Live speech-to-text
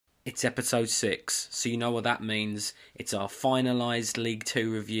It's episode 6, so you know what that means. It's our finalised League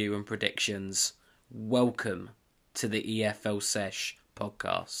 2 review and predictions. Welcome to the EFL Sesh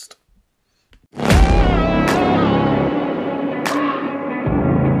podcast.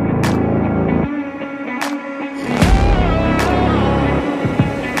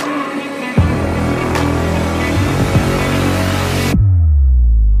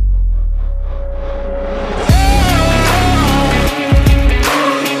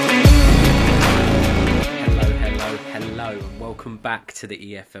 Welcome back to the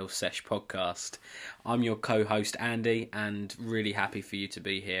EFL Sesh podcast. I'm your co-host Andy, and really happy for you to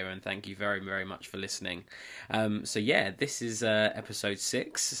be here, and thank you very, very much for listening. This is episode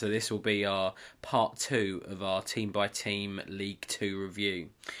 6, so this will be our part 2 of our team-by-team League 2 review.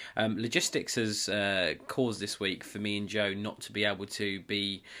 Logistics has caused this week for me and Joe not to be able to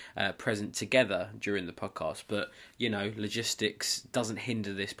be present together during the podcast, but you know, logistics doesn't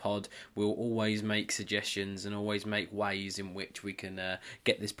hinder this pod. We'll always make suggestions and always make ways in which we can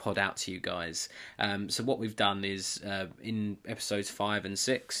get this pod out to you guys. So what we've done is in episodes 5 and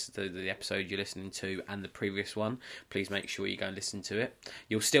 6, the episode you're listening to and the previous one, please make sure you go and listen to it.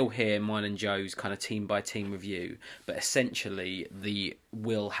 You'll still hear mine and Joe's kind of team by team review, but essentially the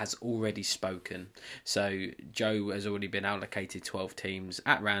will has already spoken. So Joe has already been allocated 12 teams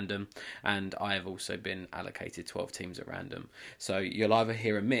at random, and I have also been allocated 12 teams at random. So you'll either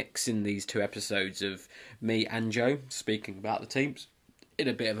hear a mix in these 2 episodes of me and Joe speaking about the teams in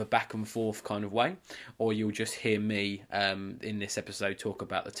a bit of a back and forth kind of way, or you'll just hear me in this episode talk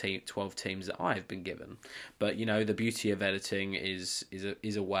about the 12 teams that I have been given. But you know, the beauty of editing is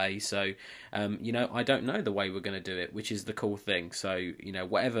a way. So you know, I don't know the way we're going to do it, which is the cool thing. So you know,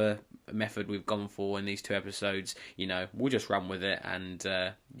 whatever method we've gone for in these 2 episodes, you know, we'll just run with it, and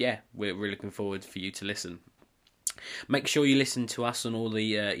we're really looking forward for you to listen. Make sure you listen to us on all the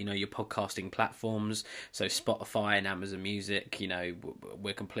your podcasting platforms, so Spotify and Amazon Music. You know,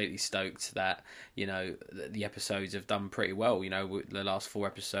 we're completely stoked that you know the episodes have done pretty well. You know, the last 4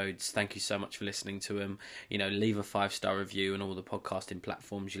 episodes. Thank you so much for listening to them. You know, leave a 5-star review on all the podcasting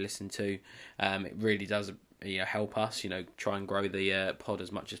platforms you listen to. It really does help us, try and grow the pod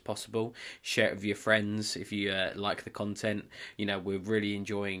as much as possible. Share it with your friends if you like the content. We're really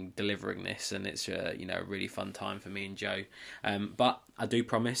enjoying delivering this, and it's a really fun time for me and Joe. But I do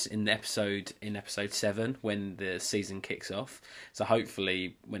promise in episode 7 when the season kicks off, so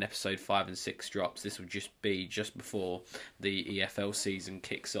hopefully when episode 5 and 6 drops, this will just before the EFL season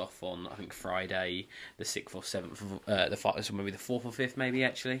kicks off on, I think, Friday the 6th or 7th maybe the 4th or 5th maybe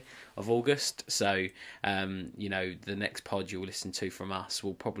actually of August. So the next pod you'll listen to from us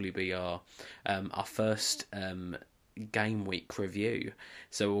will probably be our first game week review.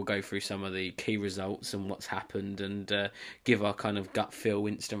 So we'll go through some of the key results and what's happened, and give our kind of gut feel,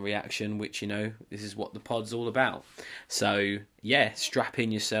 instant reaction, which this is what the pod's all about. So yeah, strap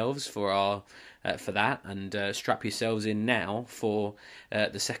in yourselves for that, and strap yourselves in now for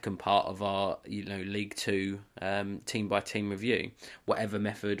the second part of our League 2 team by team review, whatever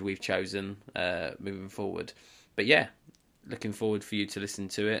method we've chosen moving forward. But yeah, looking forward for you to listen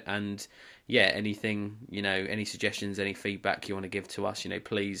to it, and anything, any suggestions, any feedback you want to give to us,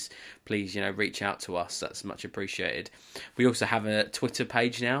 please reach out to us. That's much appreciated. We also have a Twitter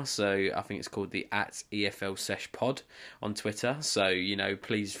page now, so I think it's called the @EFL Sesh Pod on Twitter. So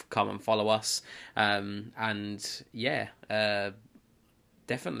please come and follow us,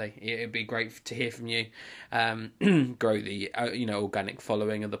 definitely, it'd be great to hear from you. Grow the organic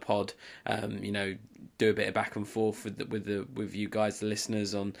following of the pod. Do a bit of back and forth with you guys, the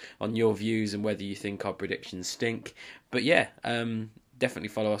listeners, on your views and whether you think our predictions stink. But definitely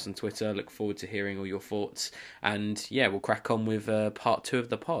follow us on Twitter. Look forward to hearing all your thoughts, and we'll crack on with part 2 of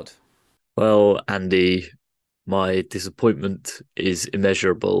the pod. Well, Andy, my disappointment is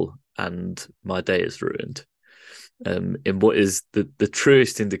immeasurable, and my day is ruined. In what is the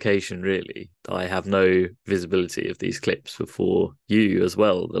truest indication, really, that I have no visibility of these clips before you as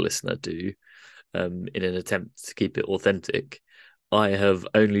well, the listener, do, in an attempt to keep it authentic. I have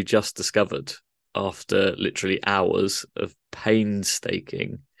only just discovered, after literally hours of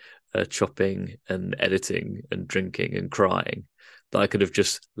painstaking chopping and editing and drinking and crying, that I could have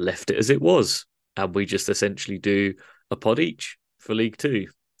just left it as it was, and we just essentially do a pod each for League 2.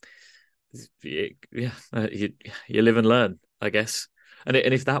 You live and learn, I guess. And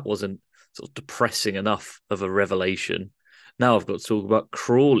if that wasn't sort of depressing enough of a revelation, now I've got to talk about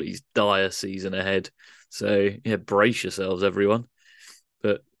Crawley's dire season ahead. So brace yourselves, everyone.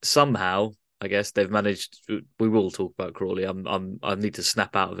 But somehow, I guess they've managed. We will talk about Crawley. I need to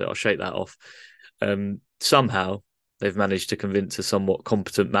snap out of it. I'll shake that off. Somehow they've managed to convince a somewhat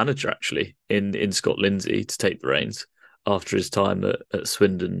competent manager actually in Scott Lindsay to take the reins after his time at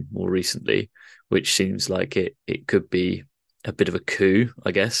Swindon more recently, which seems like it could be a bit of a coup,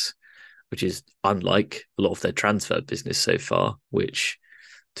 I guess, which is unlike a lot of their transfer business so far, which,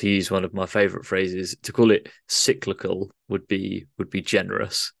 to use one of my favourite phrases, to call it cyclical would be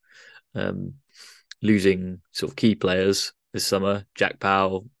generous. Um, Losing sort of key players this summer: Jack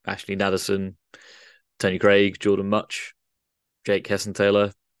Powell, Ashley Nadesan, Tony Craig, Jordan Much, Jake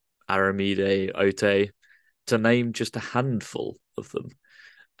Hessenthaler, Aramide, Ote, to name just a handful of them,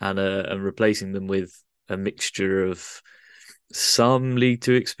 and replacing them with a mixture of some League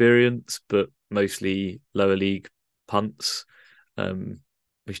Two experience, but mostly lower league punts, um,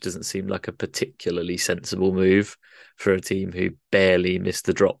 which doesn't seem like a particularly sensible move for a team who barely missed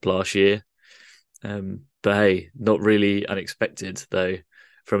the drop last year. But hey, not really unexpected though,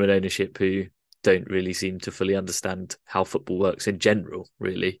 from an ownership who don't really seem to fully understand how football works in general,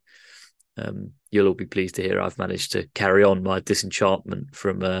 really. You'll all be pleased to hear I've managed to carry on my disenchantment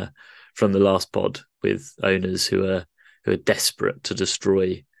from the last pod with owners who are desperate to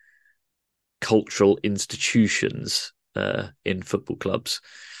destroy cultural institutions in football clubs.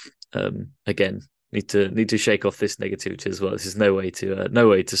 Again, need to shake off this negativity as well. This is no way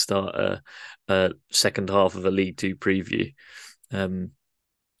to start a second half of a League Two preview.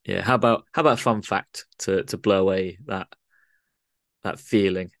 Yeah, how about a fun fact to blow away that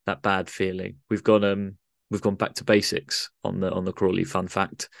feeling, that bad feeling? We've gone back to basics on the Crawley fun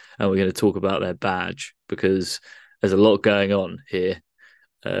fact, and we're going to talk about their badge because there's a lot going on here.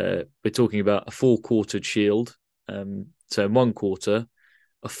 We're talking about a 4-quartered shield. So in one quarter,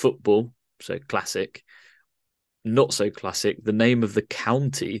 a football, so classic. Not so classic, the name of the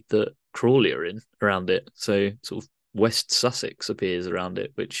county that Crawley are in around it. So sort of West Sussex appears around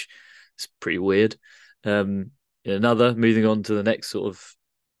it, which is pretty weird. In another, moving on to the next sort of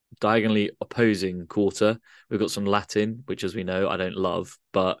diagonally opposing quarter, we've got some Latin, which, as we know, I don't love,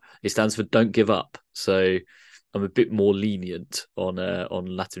 but it stands for "don't give up." So I'm a bit more lenient on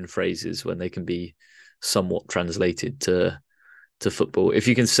Latin phrases when they can be somewhat translated to football. If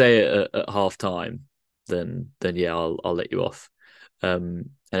you can say it at half time, then yeah, I'll let you off. And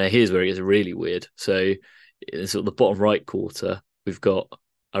here's where it gets really weird. So in sort of the bottom right quarter, we've got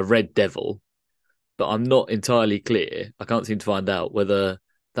a red devil, but I'm not entirely clear. I can't seem to find out whether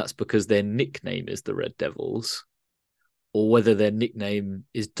that's because their nickname is the Red Devils or whether their nickname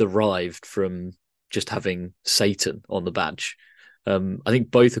is derived from just having Satan on the badge. I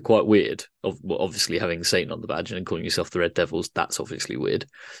think both are quite weird. Obviously, having Satan on the badge and calling yourself the Red Devils, that's obviously weird.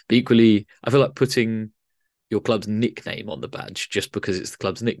 But equally, I feel like putting your club's nickname on the badge just because it's the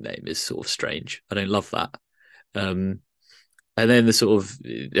club's nickname is sort of strange. I don't love that. And then the sort of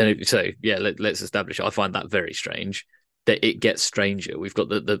so yeah, let's establish. I find that very strange. That it gets stranger. We've got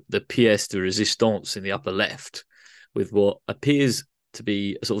the pièce de résistance in the upper left, with what appears to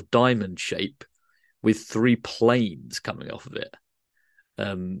be a sort of diamond shape with 3 planes coming off of it,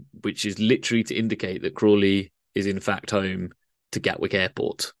 which is literally to indicate that Crawley is in fact home to Gatwick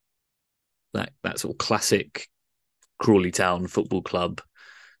Airport. That sort of classic Crawley Town Football Club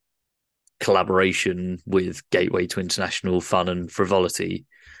collaboration with Gateway to International Fun and Frivolity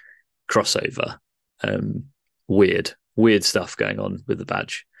crossover. Weird stuff going on with the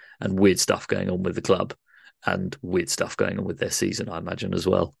badge, and weird stuff going on with the club, and weird stuff going on with their season, I imagine, as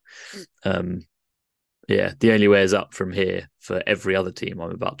well. Yeah, the only way is up from here for every other team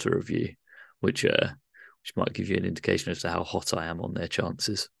I'm about to review, which might give you an indication as to how hot I am on their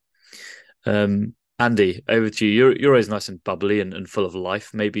chances. Andy, over to you. You're always nice and bubbly and full of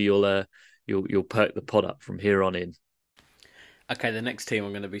life. Maybe you'll perk the pod up from here on in. Okay, the next team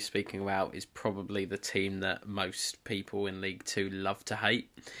I'm going to be speaking about is probably the team that most people in League Two love to hate,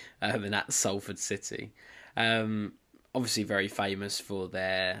 and that's Salford City. Obviously very famous for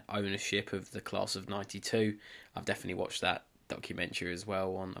their ownership of the class of '92. I've definitely watched that documentary as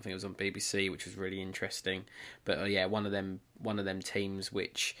well I think it was on BBC, which was really interesting. But yeah, one of them teams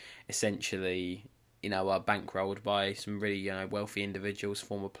which essentially are bankrolled by some really wealthy individuals,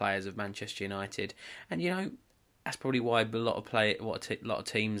 former players of Manchester United, and that's probably why a lot of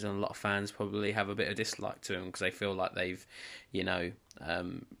teams and a lot of fans probably have a bit of dislike to them because they feel like they've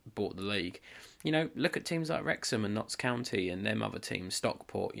bought the league. Look at teams like Wrexham and Notts County and them other teams,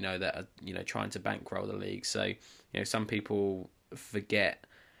 Stockport, that are trying to bankroll the league. So, some people forget,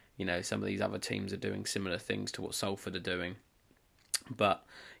 some of these other teams are doing similar things to what Salford are doing. But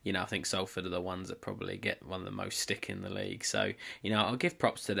I think Salford are the ones that probably get one of the most stick in the league. So I'll give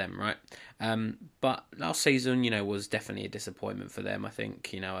props to them, right? But last season, was definitely a disappointment for them. I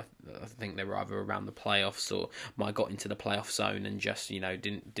think I think they were either around the playoffs or might have got into the playoff zone and just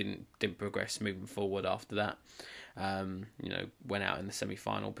didn't progress moving forward after that. Went out in the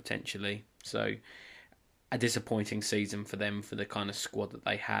semi-final potentially. So a disappointing season for them for the kind of squad that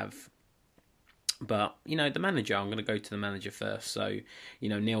they have. But, the manager, I'm going to go to the manager first. So,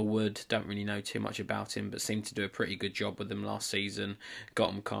 Neil Wood, don't really know too much about him, but seemed to do a pretty good job with them last season.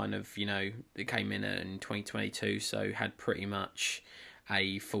 Got them kind of, they came in 2022, so had pretty much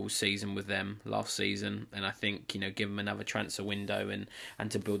a full season with them last season. And I think, give him another transfer window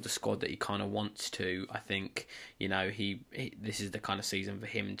and to build the squad that he kind of wants to, I think, he this is the kind of season for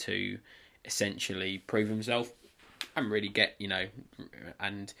him to essentially prove himself and really get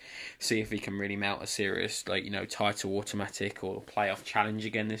and see if he can really mount a serious title automatic or playoff challenge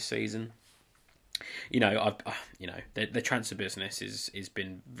again this season. The transfer business is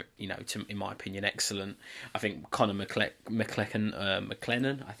been in my opinion excellent. I think Conor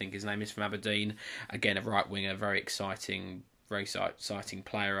McLennan, I think his name is, from Aberdeen, again a right winger, very exciting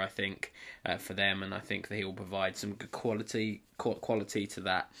player, I think, for them, and I think that he will provide some good quality to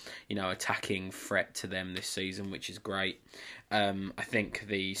that, attacking threat to them this season, which is great. I think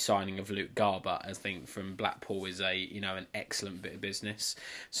the signing of Luke Garbutt, I think, from Blackpool is an excellent bit of business.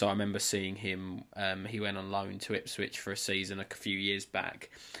 So I remember seeing him. He went on loan to Ipswich for a season a few years back,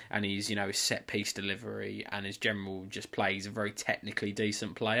 and he's his set piece delivery and his general just play. He's a very technically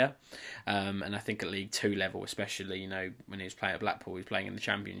decent player, and I think at League Two level, especially when he was playing at Blackpool, he was playing in the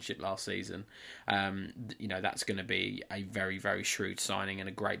Championship last season. That's going to be a very, very shrewd signing and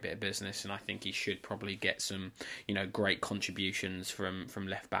a great bit of business, and I think he should probably get some great contributions from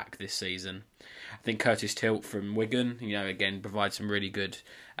left back this season. I think Curtis Tilt from Wigan, again provides some really good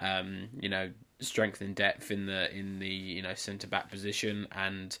strength and depth in the centre back position,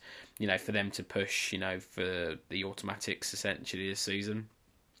 and for them to push for the automatics essentially this season.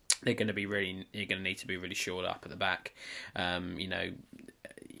 You're going to need to be really shored up at the back.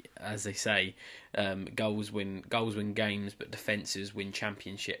 As they say, goals win games, but defences win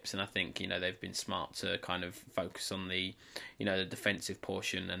championships. And I think they've been smart to kind of focus on the the defensive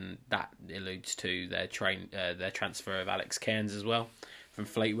portion, and that alludes to their transfer of Alex Cairns as well from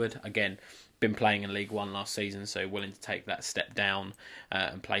Fleetwood. Again, been playing in League One last season, so willing to take that step down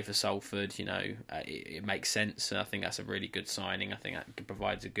and play for Salford. It makes sense. I think that's a really good signing. I think that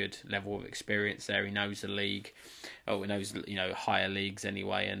provides a good level of experience there. He knows the league, he knows higher leagues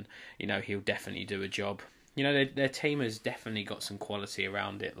anyway, and he'll definitely do a job. Their team has definitely got some quality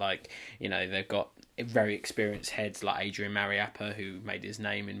around it. Like they've got very experienced heads like Adrian Mariappa, who made his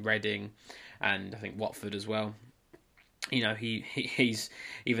name in Reading, and I think Watford as well. He's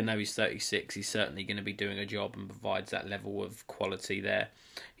even though he's 36, he's certainly going to be doing a job and provides that level of quality there.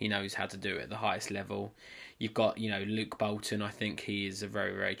 He knows how to do it at the highest level. You've got Luke Bolton. I think he is a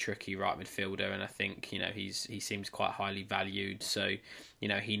very, very tricky right midfielder, and I think he seems quite highly valued. So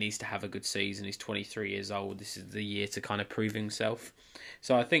he needs to have a good season. He's 23 years old. This is the year to kind of prove himself.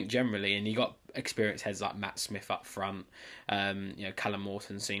 So I think generally, and you got experienced heads like Matt Smith up front. Callum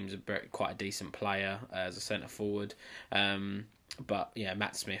Morton seems quite a decent player as a centre forward. But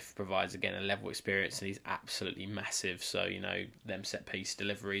Matt Smith provides again a level of experience, and he's absolutely massive. So them set piece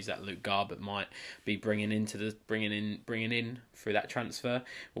deliveries that Luke Garbutt might be bringing in through that transfer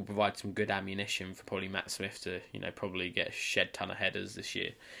will provide some good ammunition for probably Matt Smith to probably get a shed ton of headers this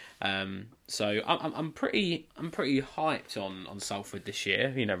year. So I'm pretty hyped on Salford this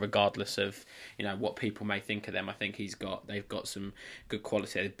year. Regardless of what people may think of them, I think they've got some good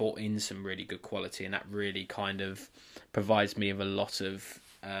quality. They've brought in some really good quality, and that really kind of provides me with a lot of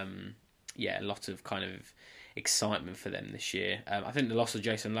kind of excitement for them this year. I think the loss of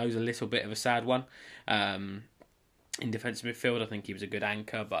Jason Lowe's a little bit of a sad one. In defensive midfield, I think he was a good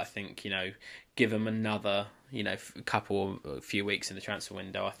anchor, but I think give him another a few weeks in the transfer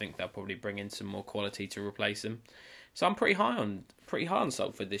window, I think they'll probably bring in some more quality to replace him. So I'm pretty high on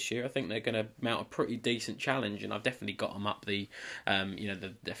Salford this year. I think they're going to mount a pretty decent challenge, and I've definitely got them up the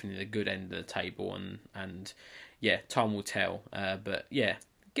definitely the good end of the table, and time will tell. But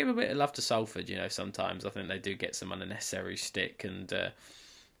give a bit of love to Salford. Sometimes I think they do get some unnecessary stick, and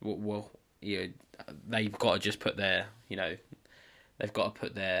they've got to just put their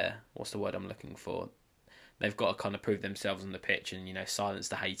what's the word I'm looking for? They've got to kind of prove themselves on the pitch and silence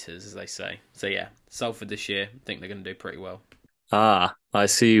the haters, as they say. So Salford this year, I think they're going to do pretty well. I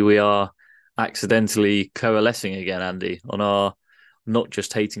see we are accidentally coalescing again, Andy, on our not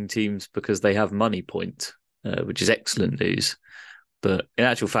just hating teams because they have money point, which is excellent news. But in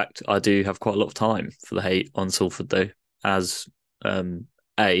actual fact, I do have quite a lot of time for the hate on Salford, though, as um,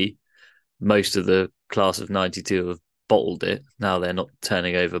 A, most of the class of 92 have bottled it. Now they're not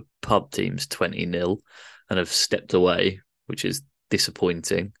turning over pub teams 20-0 and have stepped away, which is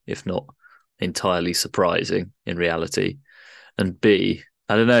disappointing, if not entirely surprising in reality. And B,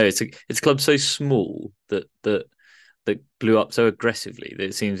 I don't know, it's a club so small that blew up so aggressively that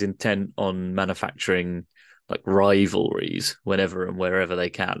it seems intent on manufacturing like rivalries whenever and wherever they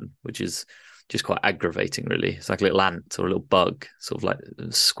can, which is just quite aggravating, really. It's like a little ant or a little bug, sort of like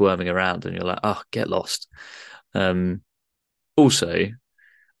squirming around, and you're like, oh, get lost. Um, Also,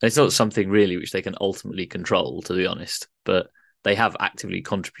 it's not something really which they can ultimately control, to be honest, but they have actively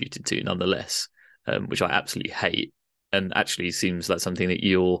contributed to nonetheless, which I absolutely hate, and actually seems like something that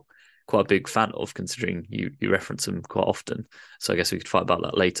you're quite a big fan of, considering you reference them quite often. So I guess we could fight about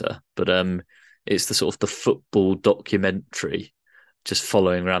that later. But it's the sort of the football documentary, just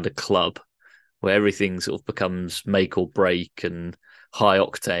following around a club where everything sort of becomes make or break and high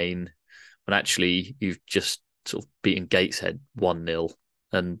octane, when actually you've just sort of beaten Gateshead 1-0.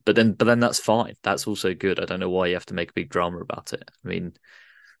 But then that's fine. That's also good. I don't know why you have to make a big drama about it. I mean,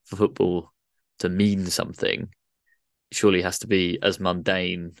 for football to mean something, surely it has to be as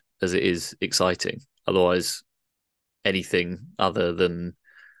mundane as it is exciting. Otherwise, anything other than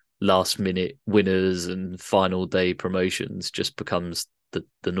last minute winners and final day promotions just becomes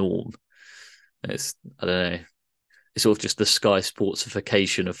the norm. It's, I don't know, it's sort of just the Sky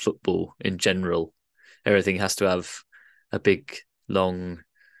Sportsification of football in general. Everything has to have a big long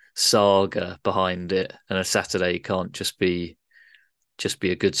saga behind it, and a Saturday can't just be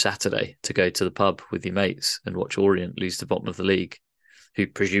a good Saturday to go to the pub with your mates and watch Orient lose to the bottom of the league, who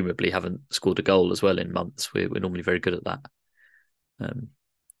presumably haven't scored a goal as well in months. We're normally very good at that. Um,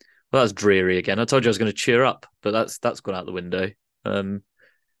 well, that's dreary again. I told you I was going to cheer up, but that's gone out the window. Um,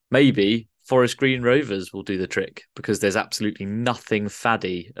 Maybe Forest Green Rovers will do the trick, because there's absolutely nothing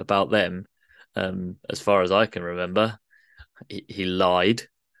faddy about them, as far as I can remember. He lied.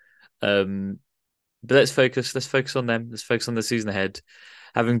 Um, but let's focus. Let's focus on them. Let's focus on the season ahead.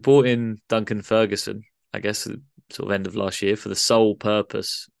 Having brought in Duncan Ferguson, I guess, at the sort of end of last year, for the sole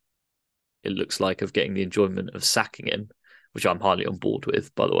purpose, it looks like, of getting the enjoyment of sacking him, which I'm highly on board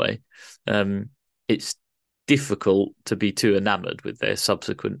with, by the way. It's difficult to be too enamoured with their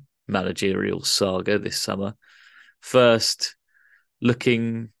subsequent managerial saga this summer. First,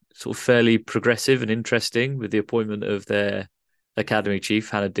 looking sort of fairly progressive and interesting with the appointment of their academy chief,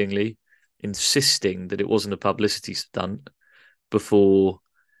 Hannah Dingley, insisting that it wasn't a publicity stunt, before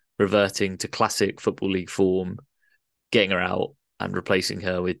reverting to classic Football League form, getting her out and replacing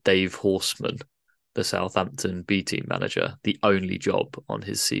her with Dave Horseman, the Southampton B team manager, the only job on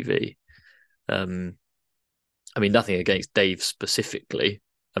his CV. I mean, nothing against Dave specifically.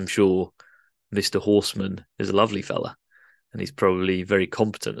 I'm sure Mr. Horseman is a lovely fella, and he's probably very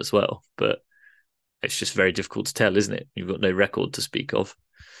competent as well. But it's just very difficult to tell, isn't it? You've got no record to speak of.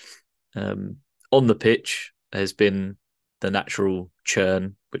 On the pitch, there's been the natural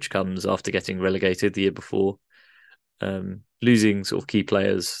churn which comes after getting relegated the year before. Losing sort of key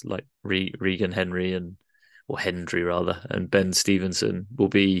players like Regan Henry or Hendry rather, and Ben Stevenson will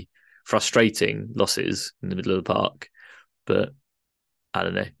be frustrating losses in the middle of the park. But I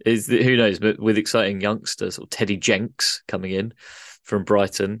don't know. Who knows? But with exciting youngsters or Teddy Jenks coming in from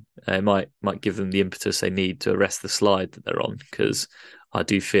Brighton, it might give them the impetus they need to arrest the slide that they're on, because I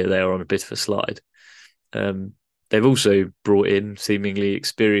do fear they are on a bit of a slide. They've also brought in seemingly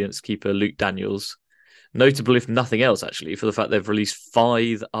experienced keeper Luke Daniels, notable if nothing else actually for the fact they've released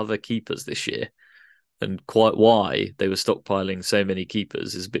 5 other keepers this year, and quite why they were stockpiling so many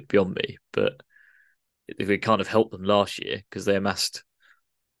keepers is a bit beyond me. But we kind of helped them last year because they amassed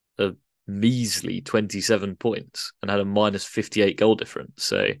a measly 27 points and had a minus 58 goal difference.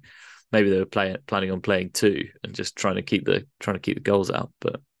 So maybe they were planning on playing 2 and just trying to keep the goals out,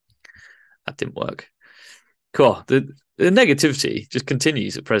 but that didn't work. Cool. The negativity just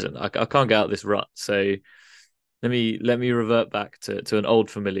continues at present. I can't get out of this rut. So let me revert back to an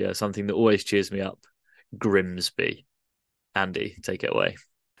old familiar, something that always cheers me up. Grimsby. Andy, take it away.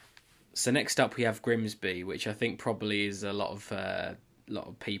 So next up we have Grimsby, which I think probably is a lot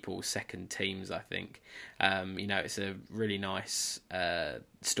of people's second teams. I think, it's a really nice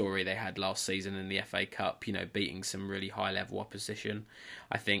story they had last season in the FA Cup. Beating some really high level opposition.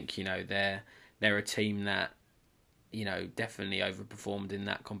 I think they're a team that definitely overperformed in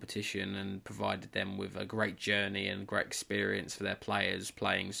that competition and provided them with a great journey and great experience for their players,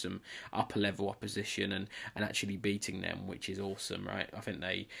 playing some upper level opposition and actually beating them, which is awesome, right? I think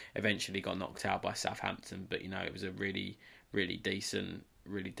they eventually got knocked out by Southampton, but it was a really really decent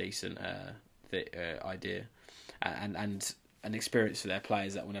idea, and an experience for their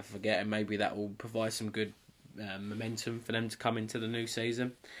players that we'll never forget, and maybe that will provide some good momentum for them to come into the new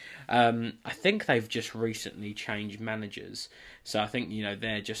season. I think they've just recently changed managers, so I think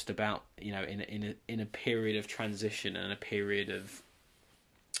they're just about in a period of transition and a period of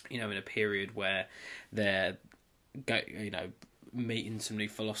in a period where they're meeting some new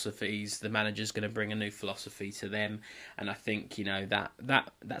philosophies. The manager's going to bring a new philosophy to them, and I think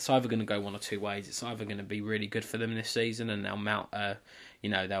that's either going to go one or two ways. It's either going to be really good for them this season, and they'll mount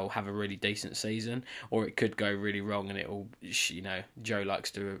they'll have a really decent season, or it could go really wrong, and it'll Joe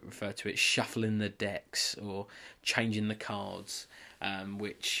likes to refer to it shuffling the decks or changing the cards.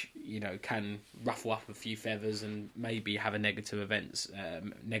 Which can ruffle up a few feathers and maybe have a negative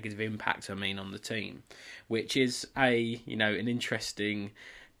impact. On the team, which is an interesting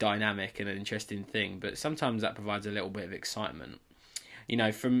dynamic and an interesting thing. But sometimes that provides a little bit of excitement.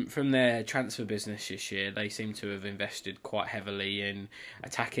 From their transfer business this year, they seem to have invested quite heavily in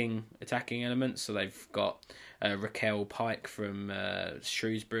attacking elements. So they've got Raquel Pike from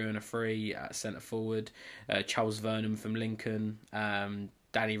Shrewsbury on a free at centre forward, Charles Vernon from Lincoln,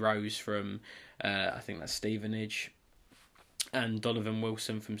 Danny Rose from I think that's Stevenage, and Donovan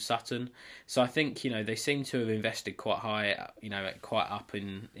Wilson from Sutton. So I think they seem to have invested quite high, quite up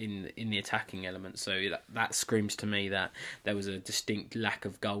in the attacking element. So that screams to me that there was a distinct lack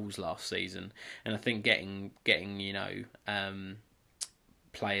of goals last season, and I think getting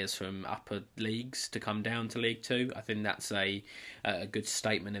players from upper leagues to come down to League Two, I think that's a good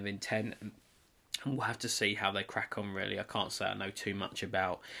statement of intent. We'll have to see how they crack on. Really, I can't say I know too much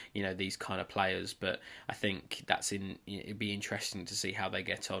about these kind of players, but I think it'd be interesting to see how they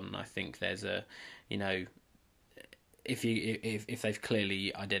get on. And I think there's if they've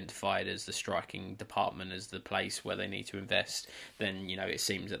clearly identified as the striking department as the place where they need to invest, then it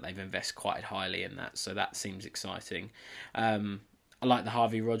seems that they've invested quite highly in that. So that seems exciting. I like the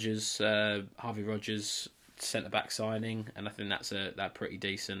Harvey Rogers centre back signing, and I think that's a pretty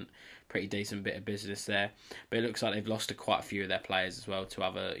decent bit of business there. But it looks like they've lost quite a few of their players as well to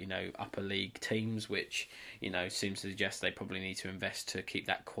other upper league teams, which seems to suggest they probably need to invest to keep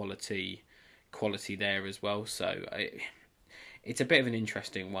that quality there as well. So it's a bit of an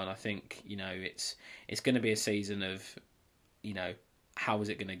interesting one. I think it's going to be a season of how is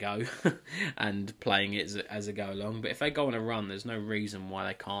it going to go and playing it as they go along. But if they go on a run, there's no reason why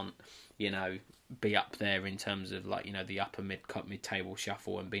they can't be up there in terms of the upper mid table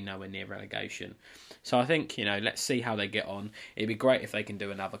shuffle and be nowhere near relegation. So I think let's see how they get on. It'd be great if they can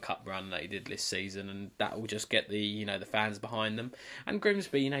do another cup run that they did this season, and that will just get the the fans behind them. And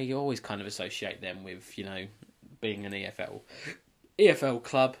Grimsby, you always kind of associate them with being an EFL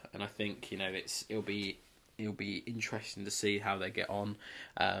club, and I think it'll be interesting to see how they get on.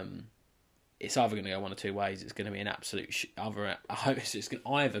 It's either going to go one or two ways. It's going to be an absolute I hope it's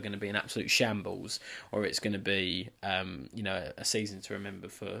either going to be an absolute shambles, or it's going to be a season to remember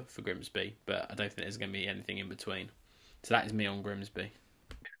for Grimsby. But I don't think there's going to be anything in between. So that is me on Grimsby.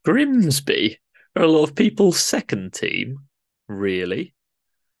 Grimsby are a lot of people's second team, really.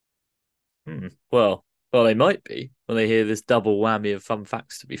 Well, they might be when they hear this double whammy of fun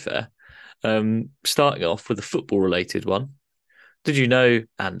facts. To be fair, starting off with a football-related one. Did you know,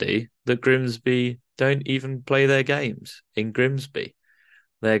 Andy, that Grimsby don't even play their games in Grimsby?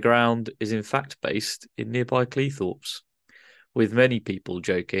 Their ground is in fact based in nearby Cleethorpes, with many people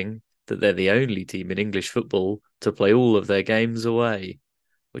joking that they're the only team in English football to play all of their games away,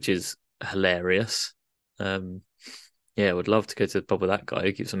 which is hilarious. I would love to go to the pub with that guy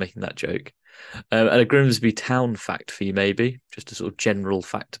who keeps on making that joke. And a Grimsby town fact for you, maybe, just a sort of general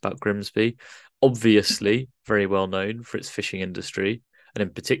fact about Grimsby. Obviously, very well known for its fishing industry, and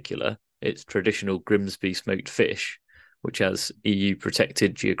in particular, its traditional Grimsby smoked fish, which has EU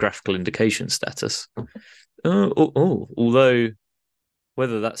protected geographical indication status. Although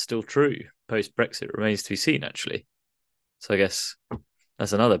whether that's still true post-Brexit remains to be seen, actually. So I guess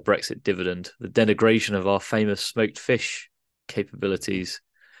that's another Brexit dividend, the denigration of our famous smoked fish capabilities.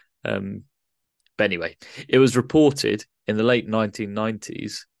 But anyway, it was reported in the late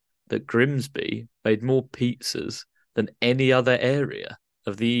 1990s that Grimsby made more pizzas than any other area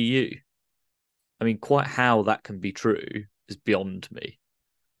of the EU. I mean, quite how that can be true is beyond me.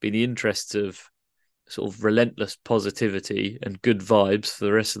 But in the interests of sort of relentless positivity and good vibes for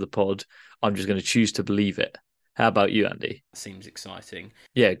the rest of the pod, I'm just going to choose to believe it. How about you, Andy? Seems exciting.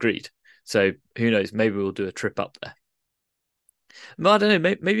 Yeah, agreed. So who knows? Maybe we'll do a trip up there. But I don't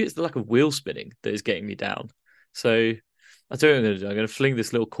know. Maybe it's the lack of wheel spinning that is getting me down. So I tell you what I'm going to do. I'm going to fling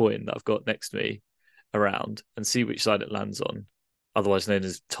this little coin that I've got next to me around and see which side it lands on, otherwise known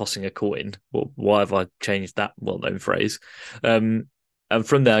as tossing a coin. Well, why have I changed that well-known phrase? And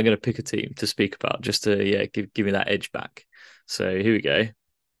from there, I'm going to pick a team to speak about just to give me that edge back. So here we go.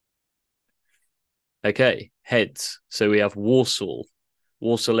 Okay, heads. So we have Warsaw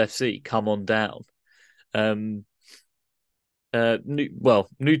FC. Come on down. Um,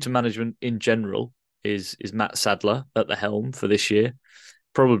 new to management in general is Matt Sadler at the helm for this year.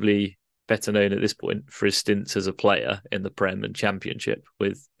 Probably better known at this point for his stints as a player in the Prem and Championship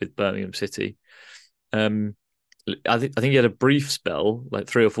with Birmingham City. I think he had a brief spell, like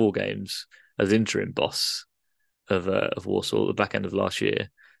 3 or 4 games, as interim boss of Warsaw at the back end of last year.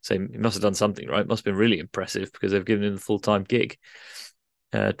 So he must have done something right. Must have been really impressive because they've given him the full-time gig.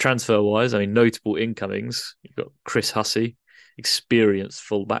 Transfer wise, I mean, notable incomings. You've got Chris Hussey, experienced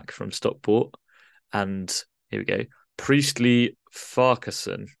fullback from Stockport, and here we go, Priestley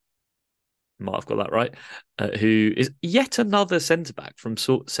Farquharson. Might have got that right. Who is yet another centre back from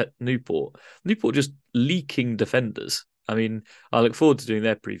Newport. Newport just leaking defenders. I mean, I look forward to doing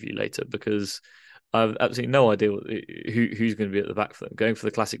their preview later because I've absolutely no idea who's going to be at the back for them. Going for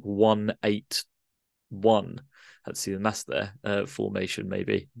the classic 1-8-1. Let's see the mass there. Formation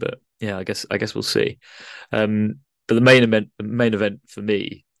maybe, but yeah, I guess we'll see. But the main event for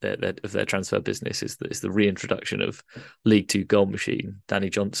me of their transfer business is the reintroduction of League Two goal machine Danny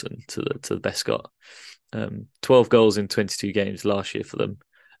Johnson to the Bescott. 12 goals in 22 games last year for them,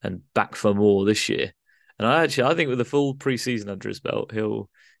 and back for more this year. And I think with a full pre-season under his belt, he'll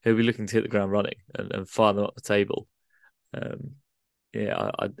be looking to hit the ground running and fire them up the table. I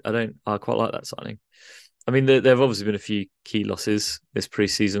quite like that signing. I mean, there have obviously been a few key losses this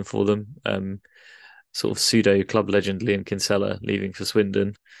pre-season for them. Sort of pseudo club legend Liam Kinsella leaving for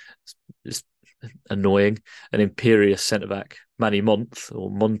Swindon is annoying. An imperious centre back Manny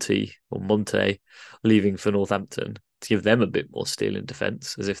Monte leaving for Northampton to give them a bit more steel in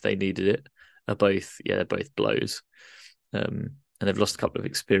defence as if they needed it. They're both blows. And they've lost a couple of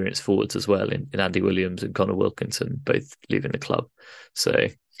experienced forwards as well in Andy Williams and Connor Wilkinson, both leaving the club. So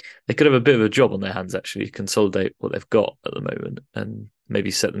they could have a bit of a job on their hands, actually, consolidate what they've got at the moment and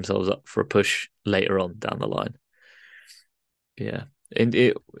maybe set themselves up for a push later on down the line. Yeah.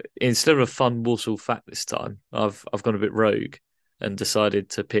 Instead of a fun Walsall fact this time, I've gone a bit rogue and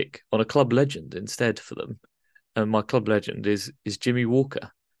decided to pick on a club legend instead for them. And my club legend is Jimmy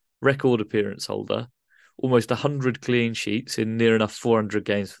Walker, record appearance holder, almost 100 clean sheets in near enough 400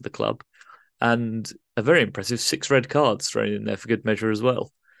 games for the club, and a very impressive 6 red cards thrown in there for good measure as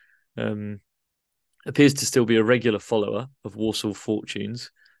well. Appears to still be a regular follower of Walsall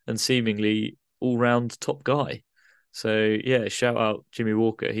fortunes and seemingly all-round top guy. So yeah, shout out Jimmy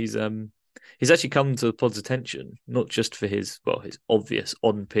Walker. He's actually come to the pod's attention not just for his obvious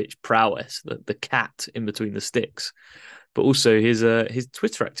on-pitch prowess, the cat in between the sticks, but also his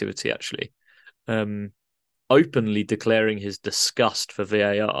Twitter activity actually. Openly declaring his disgust for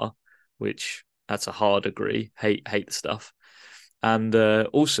VAR, which that's a hard agree. Hate the stuff, and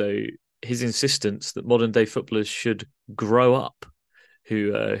also his insistence that modern day footballers should grow up,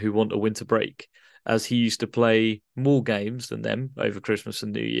 who want a winter break, as he used to play more games than them over Christmas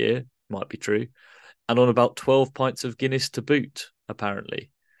and New Year. Might be true, and on about 12 pints of Guinness to boot.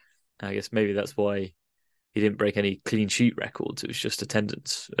 Apparently, I guess maybe that's why he didn't break any clean sheet records. It was just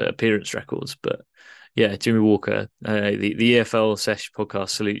attendance, appearance records. But yeah, Jimmy Walker, the EFL Sesh podcast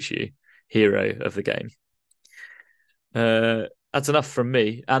salutes you, hero of the game. That's enough from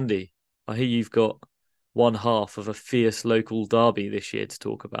me. Andy, I hear you've got one half of a fierce local derby this year to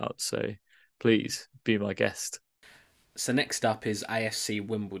talk about. So please be my guest. So next up is AFC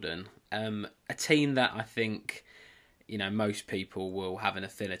Wimbledon, a team that I think most people will have an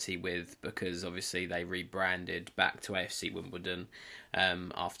affinity with because obviously they rebranded back to AFC Wimbledon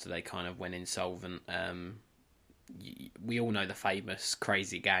after they kind of went insolvent. We all know the famous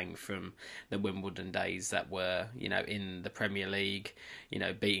crazy gang from the Wimbledon days that were, in the Premier League,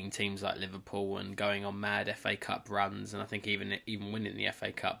 beating teams like Liverpool and going on mad FA Cup runs, and I think even winning the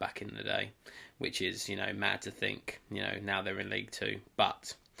FA Cup back in the day, which is, mad to think, now they're in League Two.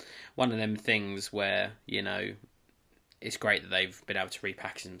 But one of them things where, it's great that they've been able to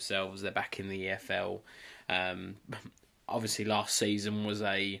repackage themselves. They're back in the EFL. Obviously, last season was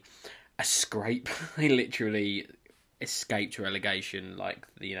a scrape. They literally escaped relegation,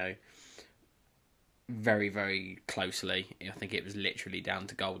 very, very closely. I think it was literally down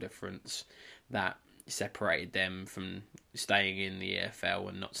to goal difference that separated them from staying in the EFL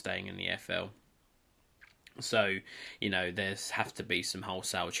and not staying in the EFL. So, there's have to be some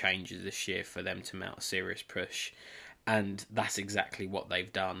wholesale changes this year for them to mount a serious push. and that's exactly what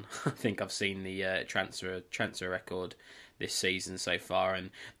they've done. I think I've seen the transfer record this season so far, and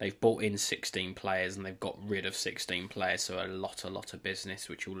they've bought in 16 players and they've got rid of 16 players, so a lot of business,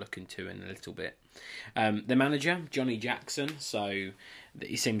 which we'll look into in a little bit. The manager, Johnny Jackson, so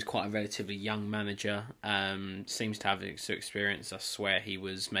he seems quite a relatively young manager, seems to have experience. I swear he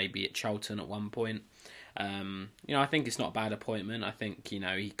was maybe at Charlton at one point. I think it's not a bad appointment. I think,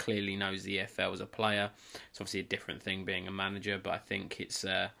 he clearly knows the EFL as a player. It's obviously a different thing being a manager, but I think it's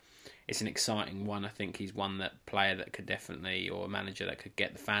an exciting one. I think he's one that player that could definitely, or a manager that could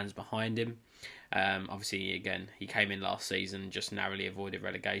get the fans behind him. Obviously, again, he came in last season, just narrowly avoided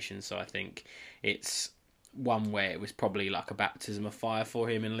relegation, so I think it's one where it was probably like a baptism of fire for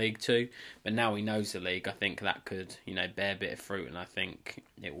him in League Two. But now he knows the league, I think that could, bear a bit of fruit, and I think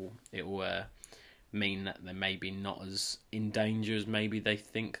it will mean that they're maybe not as in danger as maybe they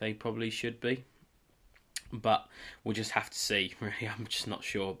think they probably should be. But we'll just have to see. Really, I'm just not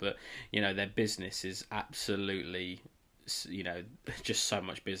sure. But their business is absolutely, just so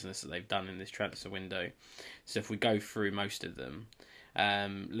much business that they've done in this transfer window. So if we go through most of them,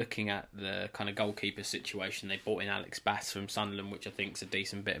 looking at the kind of goalkeeper situation, they bought in Alex Bass from Sunderland, which I think is a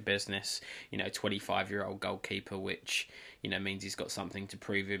decent bit of business. 25-year-old goalkeeper, which means he's got something to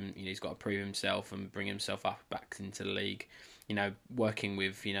prove him. He's got to prove himself and bring himself up back into the league. Working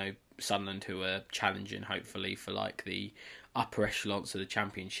with Sunderland, who are challenging hopefully for like the upper echelons of the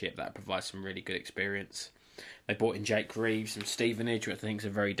Championship, that provides some really good experience. They bought in Jake Reeves from Stevenage, which I think is a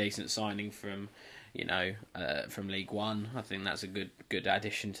very decent signing from from League One. I think that's a good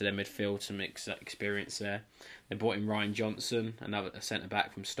addition to their midfield, some experience there. They brought in Ryan Johnson, another centre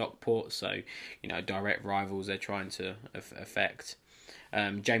back from Stockport, so direct rivals they're trying to affect.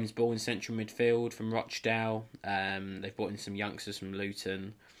 James Ball in central midfield from Rochdale. They've brought in some youngsters from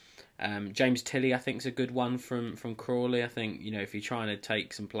Luton. James Tilley, I think, is a good one from Crawley. I think if you're trying to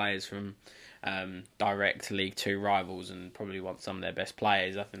take some players from direct League Two rivals and probably want some of their best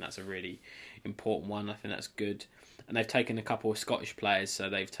players, I think that's a really important one. I think that's good. And they've taken a couple of Scottish players, so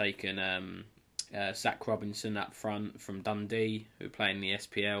they've taken Zach Robinson up front from Dundee, who play in the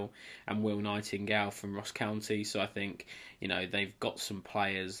SPL, and Will Nightingale from Ross County. So I think they've got some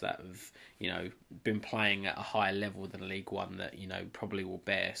players that have been playing at a higher level than League One that probably will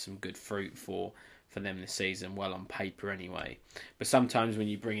bear some good fruit for them this season, well on paper anyway. But sometimes when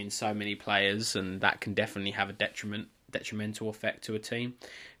you bring in so many players, and that can definitely have a detrimental effect to a team,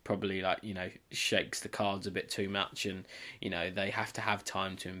 probably shakes the cards a bit too much, and they have to have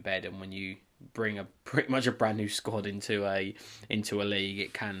time to embed. And when you bring a pretty much a brand new squad into a league,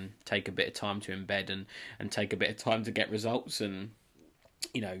 it can take a bit of time to embed and take a bit of time to get results. And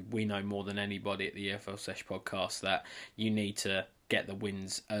we know more than anybody at the EFL Sesh podcast that you need to get the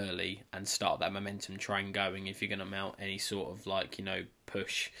wins early and start that momentum train going if you're going to mount any sort of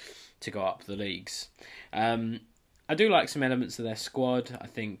push to go up the leagues. I do like some elements of their squad. I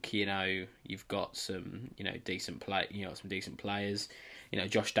think you've got some decent players.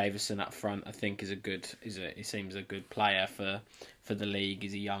 Josh Davison up front, I think he seems a good player for the league.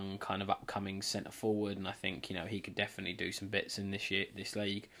 He's a young kind of upcoming centre forward, and I think he could definitely do some bits in this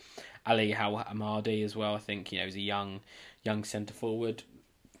league. Ali Hamadi as well. I think he's a young centre forward.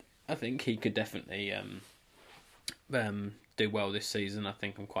 I think he could definitely do well this season. I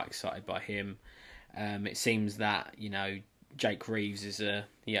think I'm quite excited by him. It seems that Jake Reeves is I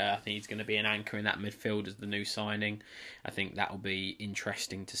think he's going to be an anchor in that midfield as the new signing. I think that will be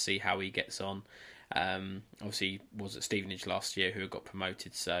interesting to see how he gets on. Obviously, he was at Stevenage last year, who got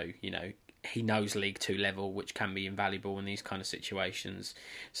promoted, so he knows League Two level, which can be invaluable in these kind of situations.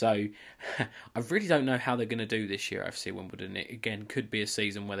 So I really don't know how they're going to do this year at FC Wimbledon. It again could be a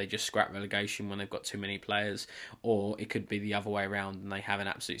season where they just scrap relegation when they've got too many players, or it could be the other way around and they have an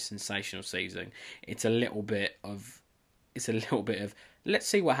absolute sensational season. It's a little bit of let's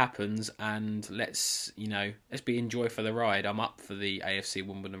see what happens, and let's be enjoy for the ride. I'm up for the AFC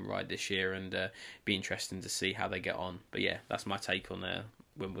Wimbledon ride this year, and be interesting to see how they get on. But yeah, that's my take on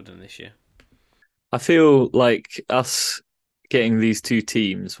Wimbledon this year. I feel like us getting these two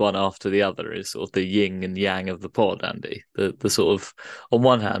teams one after the other is sort of the yin and yang of the pod, Andy. The sort of, on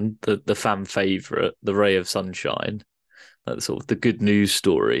one hand, the fan favourite, the ray of sunshine, like sort of the good news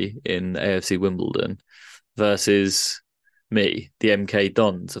story in AFC Wimbledon, versus me, the MK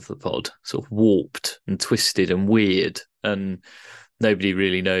Dons of the pod, sort of warped and twisted and weird, and nobody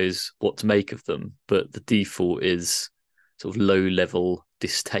really knows what to make of them. But the default is sort of low-level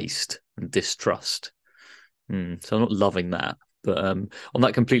distaste and distrust. So I'm not loving that. But on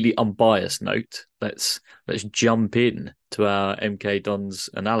that completely unbiased note, let's jump in to our MK Dons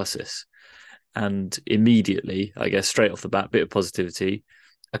analysis. and immediately, I guess, straight off the bat, bit of positivity,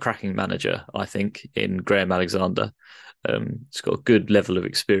 a cracking manager, I think, in Graham Alexander. He's got a good level of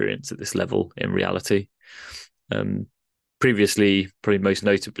experience at this level in reality. Previously, probably most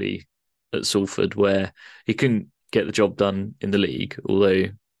notably at Salford, where he couldn't get the job done in the league, although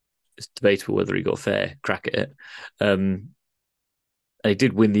it's debatable whether he got a fair crack at it. And he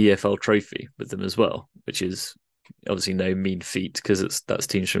did win the EFL trophy with them as well, which is obviously no mean feat because that's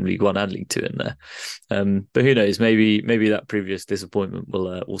teams from League One and League Two in there. But who knows? Maybe that previous disappointment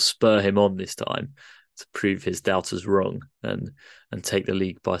will spur him on this time to prove his doubters wrong and take the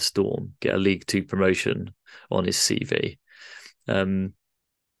league by storm, get a League Two promotion on his CV. I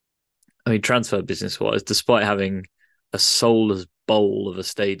mean, transfer business wise, despite having a soulless bowl of a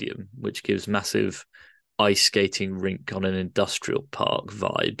stadium, which gives massive ice skating rink on an industrial park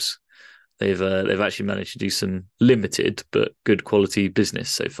vibes, they've actually managed to do some limited but good quality business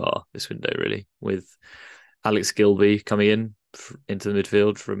so far this window, really, with Alex Gilby coming into the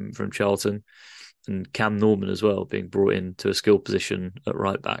midfield from Charlton, and Cam Norman as well being brought into a skill position at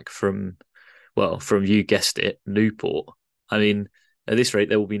right back from you guessed it, Newport. I mean, at this rate,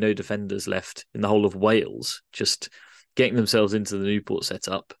 there will be no defenders left in the whole of Wales just getting themselves into the Newport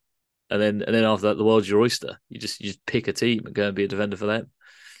setup, and then after that, the world's your oyster. You just pick a team and go and be a defender for them.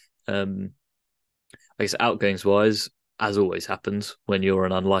 I guess outgoings wise, as always happens when you're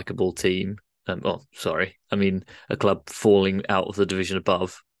an unlikable team. I mean a club falling out of the division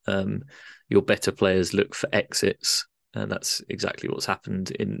above. Your better players look for exits, and that's exactly what's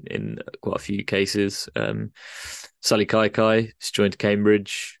happened in quite a few cases. Sully Kaikai has joined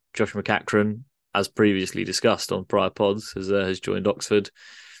Cambridge. Josh McCachran, as previously discussed on prior pods, has joined Oxford.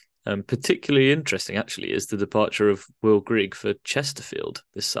 Particularly interesting, actually, is the departure of Will Grigg for Chesterfield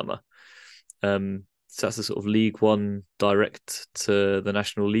this summer. So that's a sort of League One direct to the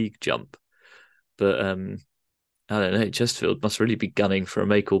National League jump. But I don't know, Chesterfield must really be gunning for a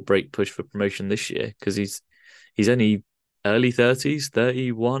make or break push for promotion this year because he's only early 30s,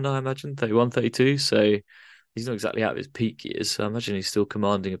 31, I imagine, 31, 32. So he's not exactly out of his peak years. So I imagine he's still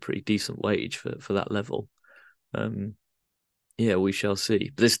commanding a pretty decent wage for that level. Yeah, we shall see.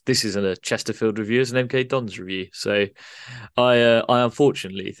 But this isn't a Chesterfield review; it's an MK Dons review. So I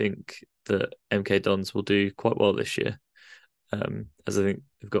unfortunately think that MK Dons will do quite well this year, as I think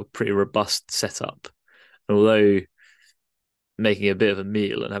they've got a pretty robust setup. And although making a bit of a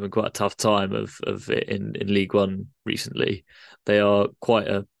meal and having quite a tough time of it in League One recently, they are quite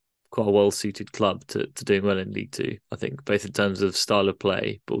a well suited club to doing well in League Two. I think both in terms of style of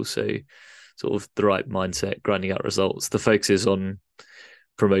play, but also sort of the right mindset, grinding out results. The focus is on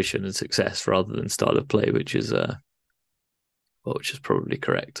promotion and success rather than style of play, which is probably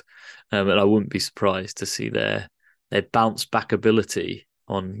correct. And I wouldn't be surprised to see their bounce back ability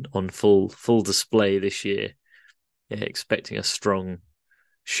on full display this year. Yeah, expecting a strong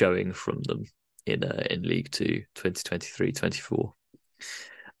showing from them in League Two 2023-24.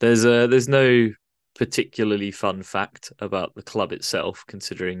 There's no particularly fun fact about the club itself,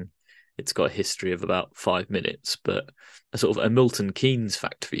 considering it's got a history of about 5 minutes. But a sort of a Milton Keynes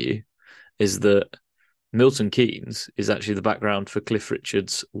fact for you is that Milton Keynes is actually the background for Cliff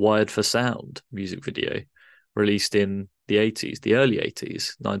Richard's Wired for Sound music video, released in the 80s, the early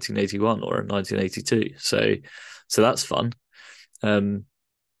 80s, 1981 or 1982. So that's fun. And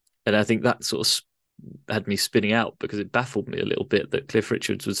I think that sort of had me spinning out because it baffled me a little bit that Cliff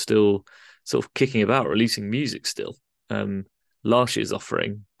Richards was still sort of kicking about, releasing music still. Last year's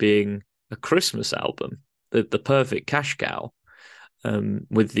offering being a Christmas album, the perfect cash cow,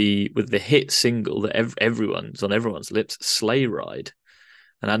 with the hit single that everyone's on everyone's lips, "Sleigh Ride."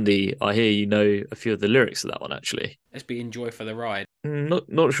 And Andy, I hear you know a few of the lyrics of that one actually. Let's be enjoy for the ride.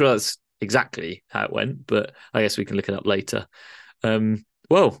 Not sure that's exactly how it went, but I guess we can look it up later.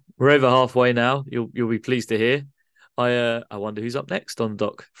 Well, we're over halfway now. You'll be pleased to hear. I wonder who's up next on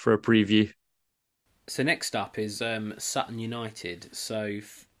doc for a preview. So next up is Sutton United. So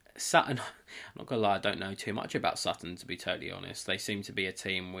Sutton, I'm not gonna lie, I don't know too much about Sutton, to be totally honest. They seem to be a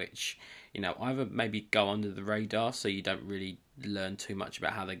team which, either maybe go under the radar, so you don't really learn too much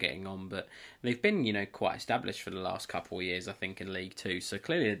about how they're getting on. But they've been, quite established for the last couple of years, I think, in League Two. So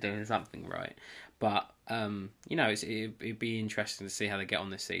clearly they're doing something right. But It'd be interesting to see how they get on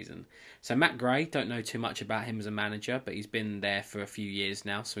this season. So Matt Gray, don't know too much about him as a manager, but he's been there for a few years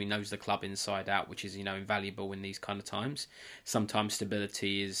now, so he knows the club inside out, which is invaluable in these kind of times. Sometimes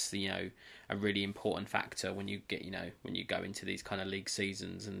stability is a really important factor when you get when you go into these kind of league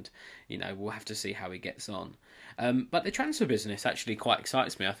seasons, and we'll have to see how he gets on. But the transfer business actually quite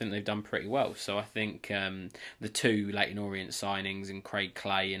excites me. I think they've done pretty well. So I think the two Leyton Orient signings in Craig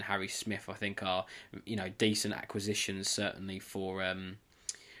Clay and Harry Smith, I think, are decent acquisitions certainly for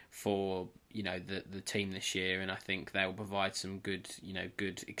the team this year, and I think they'll provide some good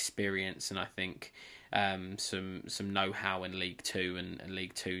experience, and I think some know-how in League Two and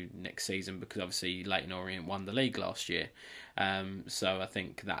League Two next season, because obviously Leyton Orient won the league last year. So I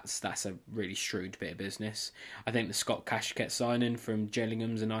think that's a really shrewd bit of business. I think the Scott Cashket signing from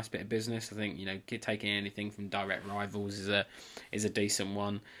Gillingham's a nice bit of business. I think taking anything from direct rivals is a decent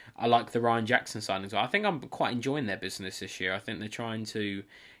one. I like the Ryan Jackson signing as well. I think I'm quite enjoying their business this year. I think they're trying to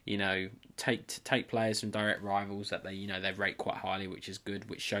take players from direct rivals that they rate quite highly, which is good,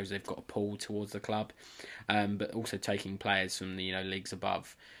 which shows they've got a pull towards the club. But also taking players from the leagues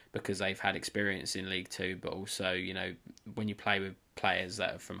above, because they've had experience in League Two, but also when you play with players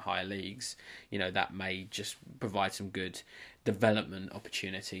that are from higher leagues, that may just provide some good development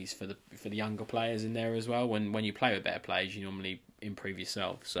opportunities for the younger players in there as well. When you play with better players, you normally improve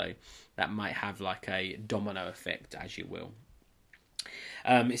yourself, so that might have like a domino effect, as you will.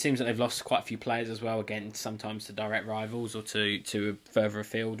 It seems that they've lost quite a few players as well, again, sometimes to direct rivals or to further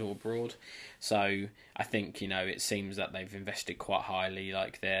afield or abroad. So I think, it seems that they've invested quite highly. I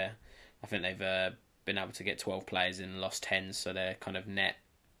think they've been able to get 12 players in and lost 10, so their kind of net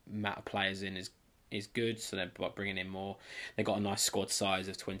amount of players in is good, so they're bringing in more. They've got a nice squad size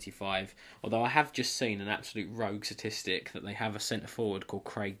of 25, although I have just seen an absolute rogue statistic that they have a centre forward called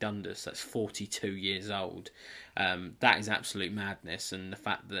Craig Dundas that's 42 years old. That is absolute madness, and the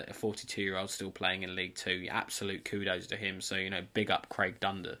fact that a 42-year-old still playing in League Two, absolute kudos to him. So big up Craig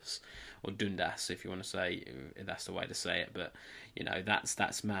Dundas, or Dundas if you want to say, if that's the way to say it, but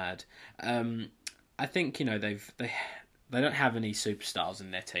that's mad. I think they don't have any superstars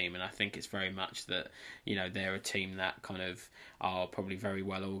in their team, and I think it's very much that they're a team that kind of are probably very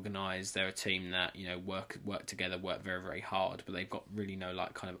well organised. They're a team that work together, work very, very hard, but they've got really no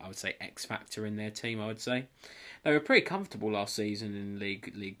I would say X factor in their team. I would say they were pretty comfortable last season in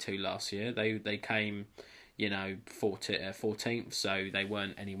League Two last year. They came 14th, so they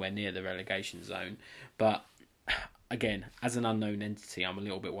weren't anywhere near the relegation zone, but again, as an unknown entity, I'm a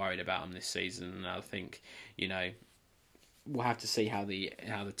little bit worried about them this season, and I think we'll have to see how the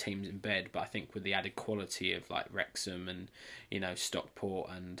team's in bed, but I think with the added quality of like Wrexham and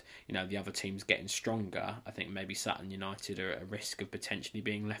Stockport and the other teams getting stronger, I think maybe Sutton United are at a risk of potentially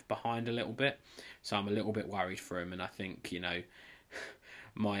being left behind a little bit. So I'm a little bit worried for them, and I think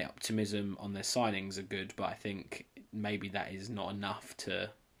my optimism on their signings are good, but I think maybe that is not enough to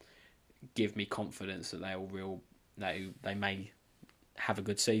give me confidence that they may have a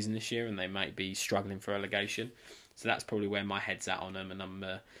good season this year, and they might be struggling for relegation. So that's probably where my head's at on them, and I'm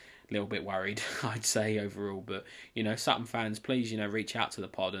a little bit worried, I'd say, overall. But, Sutton fans, please, reach out to the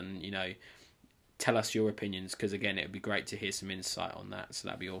pod and, tell us your opinions, because, again, it would be great to hear some insight on that. So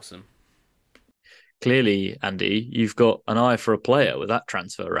that'd be awesome. Clearly, Andy, you've got an eye for a player with that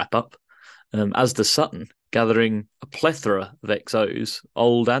transfer wrap-up, as does Sutton, gathering a plethora of XOs,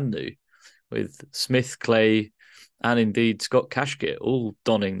 old and new, with Smith, Clay, and indeed Scott Cashkit, all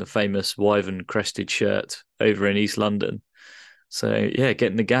donning the famous Wyvern-crested shirt over in East London. So, yeah,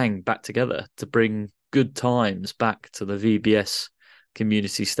 getting the gang back together to bring good times back to the VBS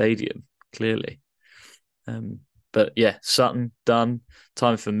Community Stadium, clearly. But, yeah, Sutton, done.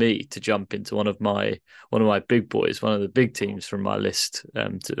 Time for me to jump into one of my big boys, one of the big teams from my list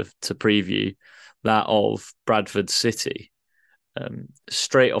to preview, that of Bradford City.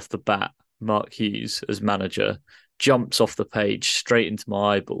 Straight off the bat, Mark Hughes as manager jumps off the page straight into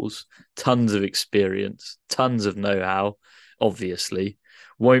my eyeballs. Tons of experience, tons of know-how, obviously.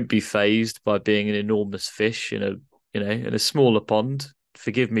 Won't be fazed by being an enormous fish in a smaller pond.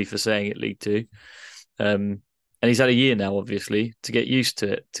 Forgive me for saying it, League Two. And he's had a year now, obviously, to get used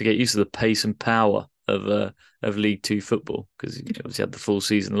to it, to get used to the pace and power of League Two football, because he obviously had the full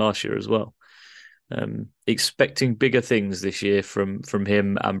season last year as well. Expecting bigger things this year from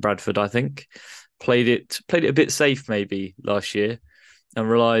him and Bradford, I think. Played it a bit safe maybe last year, and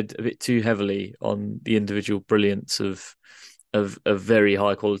relied a bit too heavily on the individual brilliance of very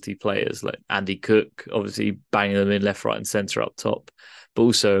high quality players like Andy Cook, obviously banging them in left, right, and centre up top, but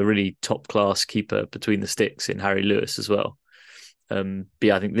also a really top class keeper between the sticks in Harry Lewis as well. But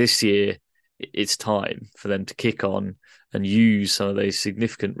yeah, I think this year it's time for them to kick on and use some of those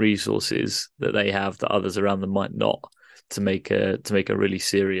significant resources that they have that others around them might not, to make a really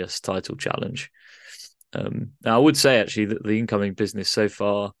serious title challenge. Now, I would say actually that the incoming business so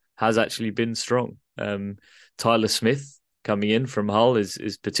far has actually been strong. Tyler Smith coming in from Hull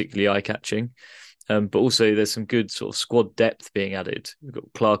is particularly eye catching. But also there's some good sort of squad depth being added. We've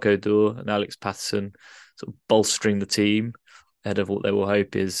got Clark O'Dore and Alex Patterson sort of bolstering the team ahead of what they will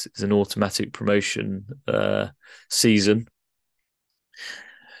hope is an automatic promotion season.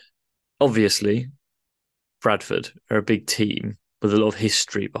 Obviously, Bradford are a big team with a lot of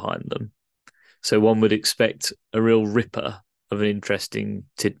history behind them. So one would expect a real ripper of an interesting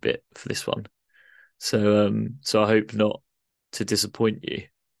tidbit for this one. So I hope not to disappoint you,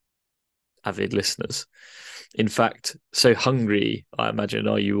 avid listeners. In fact, so hungry, I imagine,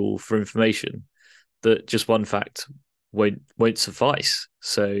 are you all for information that just one fact won't suffice.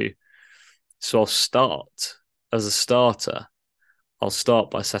 So I'll start as a starter. I'll start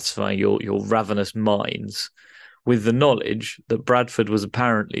by satisfying your ravenous minds with the knowledge that Bradford was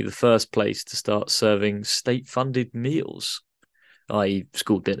apparently the first place to start serving state-funded meals, i.e.,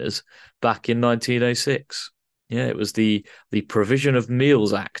 school dinners, back in 1906. Yeah, it was the Provision of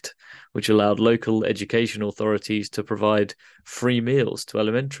Meals Act, which allowed local education authorities to provide free meals to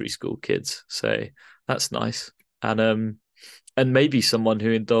elementary school kids. So that's nice. And maybe someone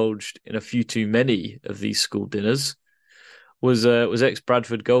who indulged in a few too many of these school dinners was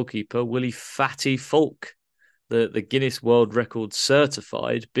ex-Bradford goalkeeper Willie Fatty Falk, the Guinness World Record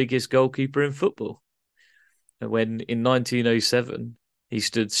certified biggest goalkeeper in football. And when in 1907 he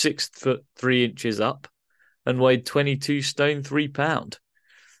stood 6'3" up and weighed 22 stone 3 pound,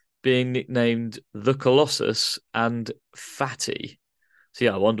 being nicknamed the Colossus and Fatty. So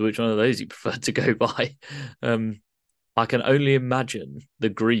yeah, I wonder which one of those he preferred to go by. I can only imagine the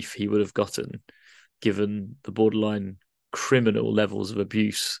grief he would have gotten, given the borderline criminal levels of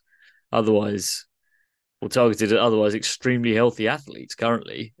abuse otherwise, or targeted at otherwise extremely healthy athletes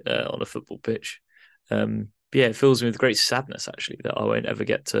currently on a football pitch. But yeah, it fills me with great sadness actually that I won't ever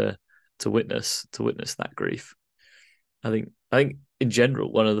get to witness that grief. I think in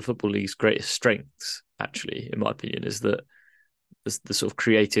general, one of the Football League's greatest strengths, actually, in my opinion, is that the sort of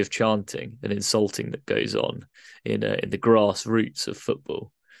creative chanting and insulting that goes on in the grassroots of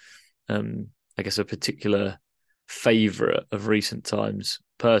football. I guess a particular favourite of recent times,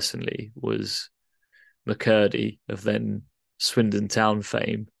 personally, was McCurdy of then Swindon Town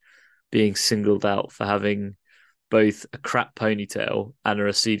fame, being singled out for having both a crap ponytail and a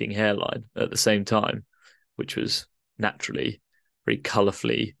receding hairline at the same time, which was naturally very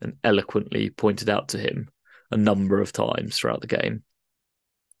colourfully and eloquently pointed out to him a number of times throughout the game,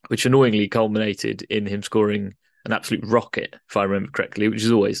 which annoyingly culminated in him scoring an absolute rocket, if I remember correctly, which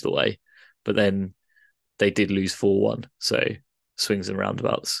is always the way. But then they did lose 4-1, so swings and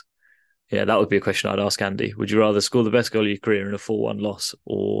roundabouts. Yeah, that would be a question I'd ask Andy. Would you rather score the best goal of your career in a 4-1 loss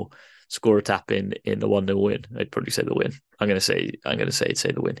or score a tap in the 1-0 win? I'd probably say the win. I'm going to say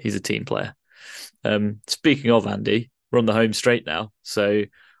the win. He's a team player. Speaking of Andy, we're on the home straight now. So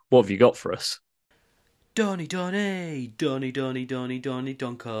what have you got for us? Donny, Doncaster.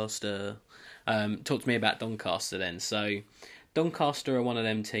 Talk to me about Doncaster then. So, Doncaster are one of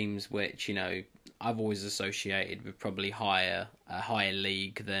them teams which, I've always associated with probably a higher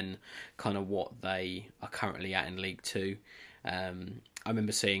league than kind of what they are currently at in League Two. I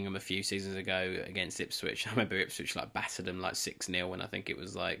remember seeing them a few seasons ago against Ipswich. I remember Ipswich battered them 6-0, and I think it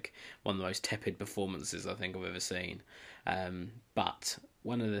was one of the most tepid performances I think I've ever seen. But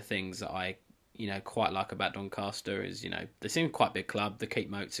one of the things that I quite like about Doncaster is, they seem quite a big club. The Keep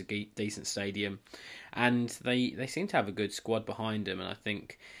Moat's a decent stadium, and they seem to have a good squad behind them. And I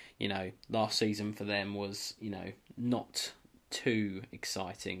think, last season for them was, not too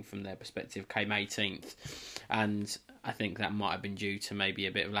exciting from their perspective. Came 18th, and I think that might have been due to maybe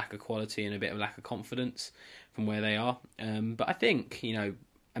a bit of lack of quality and a bit of lack of confidence from where they are. But I think,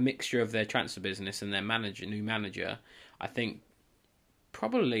 a mixture of their transfer business and their new manager, I think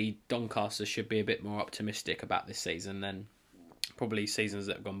probably Doncaster should be a bit more optimistic about this season than probably seasons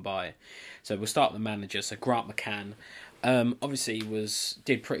that have gone by. So we'll start with the manager. So Grant McCann, obviously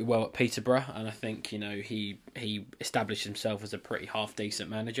did pretty well at Peterborough, and I think he established himself as a pretty half decent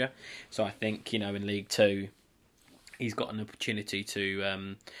manager. So I think in League Two, he's got an opportunity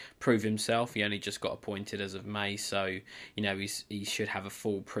to prove himself. He only just got appointed as of May, so he should have a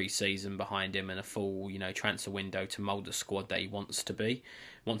full pre-season behind him and a full transfer window to mould the squad that he wants to be.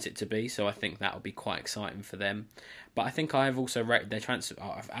 wants it to be. So I think that'll be quite exciting for them. But I think I have also rated their transfer.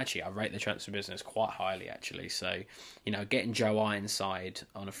 I rate their transfer business quite highly actually. So, getting Joe Ironside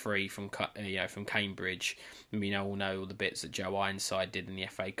on a free from Cambridge. All know all the bits that Joe Ironside did in the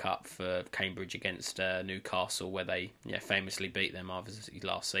FA Cup for Cambridge against Newcastle, where they famously beat them either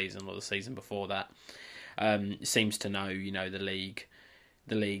last season or the season before that. Seems to know the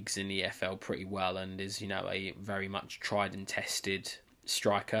leagues in the EFL pretty well, and is a very much tried and tested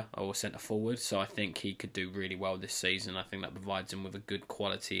striker or centre forward. So I think he could do really well this season. I think that provides him with a good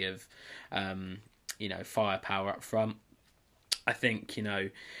quality of firepower up front. I think Deji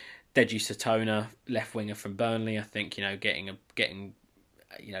Satona, left winger from Burnley. I think getting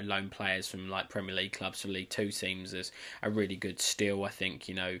loan players from like Premier League clubs or League Two teams is a really good steal. I think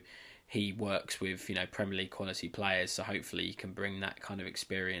he works with Premier League quality players, so hopefully he can bring that kind of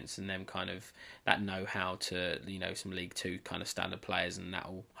experience and them kind of that know-how to some League Two kind of standard players, and that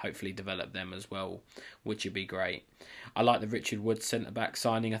will hopefully develop them as well, which would be great. I like the Richard Wood centre back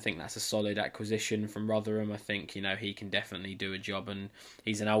signing. I think that's a solid acquisition from Rotherham. I think he can definitely do a job, and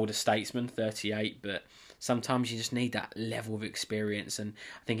he's an older statesman, 38, but sometimes you just need that level of experience, and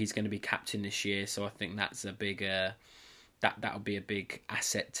I think he's going to be captain this year, so I think that's a big that'll be a big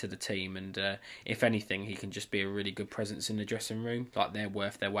asset to the team, and if anything, he can just be a really good presence in the dressing room. Like, they're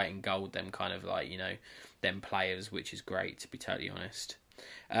worth their weight in gold. Them kind of like them players, which is great, to be totally honest.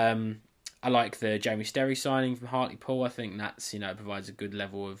 I like the Jamie Sterry signing from Hartlepool. I think that's provides a good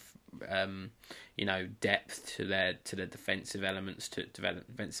level of depth to their defensive elements, to develop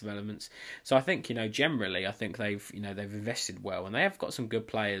defensive elements. So I think generally I think they've invested well, and they have got some good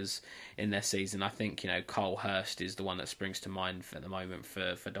players in their season. I think Cole Hurst is the one that springs to mind at the moment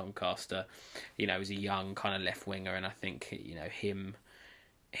for Doncaster. He's a young kind of left winger, and I think him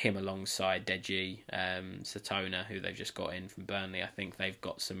alongside Deji Satona, who they've just got in from Burnley, I think they've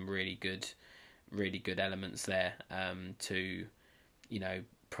got some really good elements there to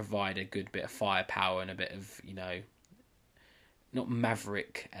provide a good bit of firepower and a bit of not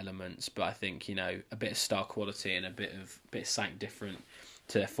maverick elements, but I think a bit of star quality and a bit of something different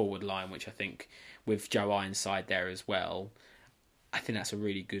to their forward line, which I think with Joe Ironside there as well, I think that's a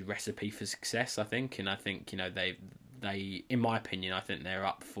really good recipe for success. I think, and I think they, in my opinion, I think they're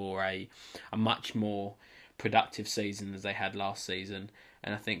up for a much more productive season as they had last season,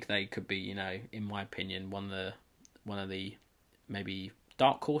 and I think they could be, in my opinion, one of the maybe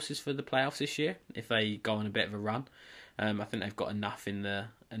dark horses for the playoffs this year if they go on a bit of a run. I think they've got enough in the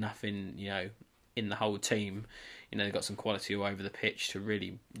whole team. They've got some quality all over the pitch to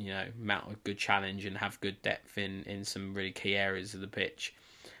really mount a good challenge and have good depth in some really key areas of the pitch.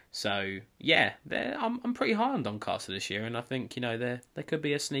 So yeah, I'm pretty high on Doncaster this year, and I think they could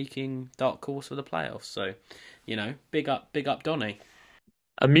be a sneaking dark horse for the playoffs. So big up Donny.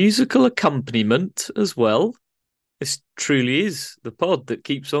 A musical accompaniment as well. This truly is the pod that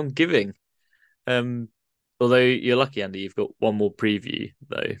keeps on giving. Although you're lucky, Andy, you've got one more preview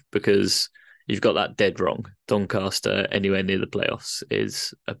though, because you've got that dead wrong. Doncaster anywhere near the playoffs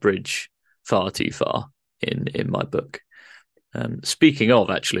is a bridge far too far in my book. Speaking of,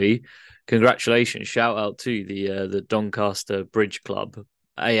 actually, congratulations! Shout out to the Doncaster Bridge Club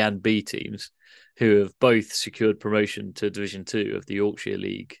A and B teams, who have both secured promotion to Division 2 of the Yorkshire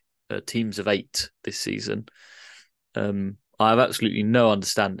League, teams of 8 this season. I have absolutely no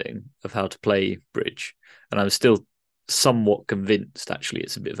understanding of how to play bridge, and I'm still somewhat convinced actually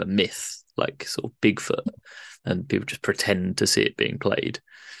it's a bit of a myth, like sort of Bigfoot, and people just pretend to see it being played.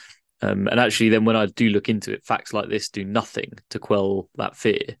 And actually then when I do look into it, facts like this do nothing to quell that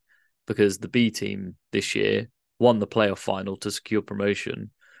fear, because the B team this year won the playoff final to secure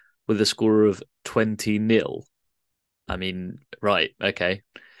promotion with a score of 20-0. I mean, right, okay.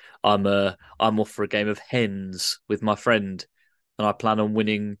 I'm off for a game of hens with my friend, and I plan on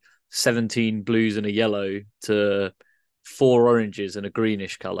winning 17 blues and a yellow to 4 oranges and a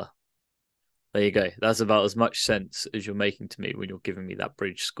greenish colour. There you go. That's about as much sense as you're making to me when you're giving me that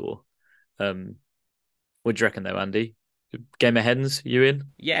bridge score. What do you reckon though, Andy? Game of hens, you in?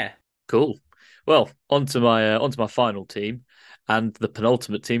 Yeah. Cool. Well, on to my final team and the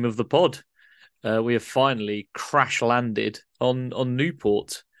penultimate team of the pod. We have finally crash landed on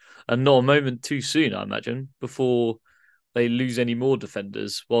Newport, and not a moment too soon, I imagine, before they lose any more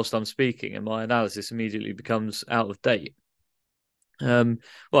defenders whilst I'm speaking, and my analysis immediately becomes out of date. Well,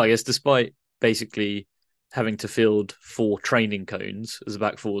 I guess despite basically having to field 4 training cones as a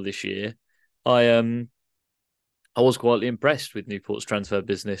back four this year, I was quietly impressed with Newport's transfer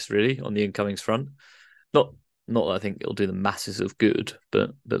business, really, on the incomings front. Not that I think it'll do the masses of good,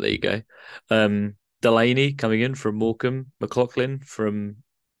 but there you go. Delaney coming in from Morecambe, McLaughlin from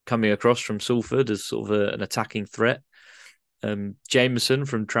coming across from Salford as sort of an attacking threat. Jameson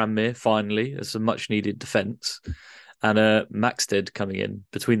from Tranmere finally as a much needed defence, and Maxted coming in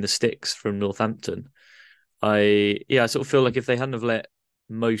between the sticks from Northampton. I sort of feel like if they hadn't have let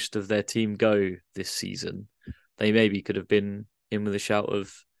most of their team go this season, they maybe could have been in with a shout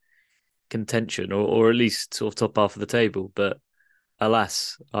of contention, or at least sort of top half of the table. But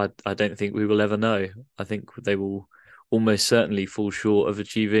alas, I don't think we will ever know. I think they will almost certainly fall short of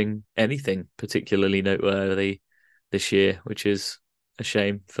achieving anything particularly noteworthy this year, which is a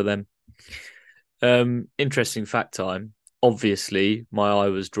shame for them. Interesting fact time. Obviously, my eye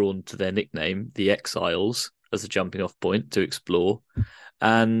was drawn to their nickname, the Exiles, as a jumping off point to explore.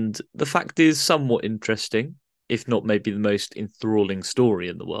 And the fact is somewhat interesting, if not maybe the most enthralling story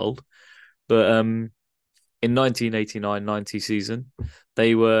in the world. But in 1989-90 season,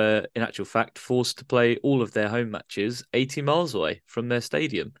 they were, in actual fact, forced to play all of their home matches 80 miles away from their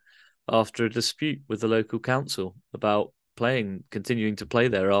stadium after a dispute with the local council about continuing to play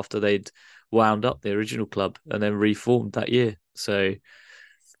there after they'd wound up the original club and then reformed that year. So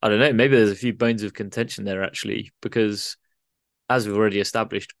I don't know, maybe there's a few bones of contention there actually, because as we've already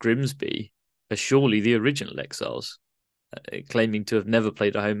established, Grimsby are surely the original Exiles, claiming to have never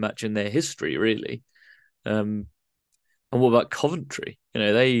played a home match in their history, really. And what about Coventry?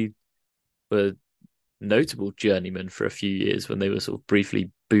 They were notable journeymen for a few years when they were sort of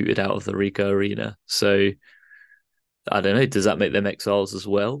briefly booted out of the Rico Arena. So I don't know, does that make them exiles as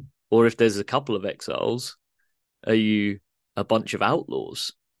well? Or if there's a couple of exiles, are you a bunch of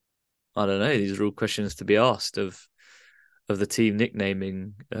outlaws? I don't know. These are all questions to be asked of the team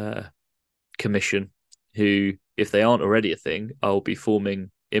nicknaming commission, who, if they aren't already a thing, I'll be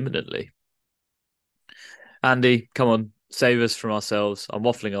forming imminently. Andy, come on, save us from ourselves. I'm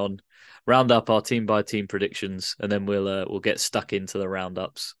waffling on. Round up our team by team predictions, and then we'll get stuck into the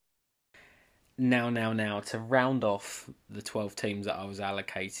roundups. Now, to round off the 12 teams that I was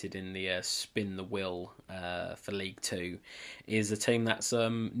allocated in the spin the wheel for League Two, is a team that's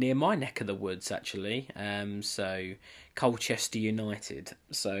near my neck of the woods, actually. So, Colchester United.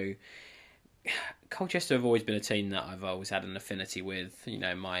 So, Colchester have always been a team that I've always had an affinity with.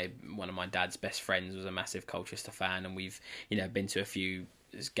 One of my dad's best friends was a massive Colchester fan, and we've been to a few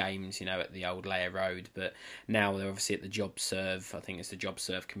games at the old Layer Road, but now they're obviously at the Job Serve. I think it's the Job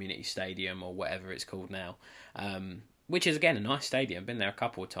Serve Community Stadium or whatever it's called now, which is again a nice stadium. Been there a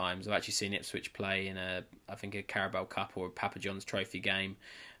couple of times. I've actually seen Ipswich play in a Carabao Cup or a Papa John's Trophy game.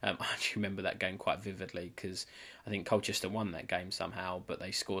 I actually remember that game quite vividly because I think Colchester won that game somehow, but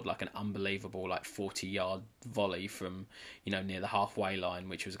they scored like an unbelievable 40-yard volley from near the halfway line,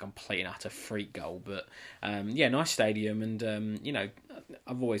 which was a complete and utter freak goal. But nice stadium, and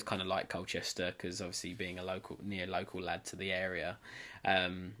I've always kind of liked Colchester because obviously being a local lad to the area.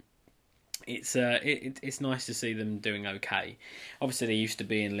 It's nice to see them doing okay. Obviously, they used to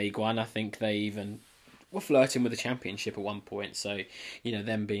be in League One. I think they even were flirting with the Championship at one point. So,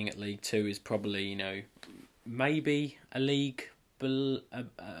 them being at League Two is probably, maybe a league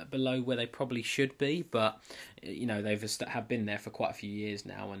below where they probably should be. But, have been there for quite a few years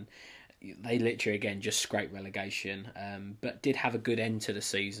now, and they literally again just scraped relegation, but did have a good end to the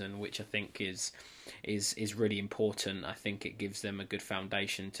season, which I think is really important. I think it gives them a good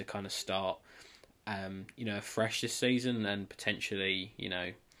foundation to kind of start, fresh this season and potentially,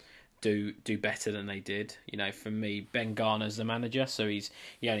 do better than they did. For me, Ben Garner's the manager, so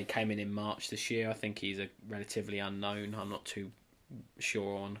he only came in March this year. I think he's a relatively unknown. I'm not too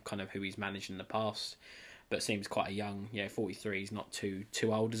sure on kind of who he's managed in the past, but seems quite a young. 43. He's not too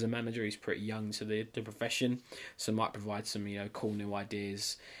old as a manager. He's pretty young to the profession, so might provide some cool new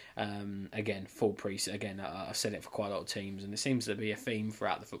ideas. Again, full preseason. Again, I've said it for quite a lot of teams, and it seems to be a theme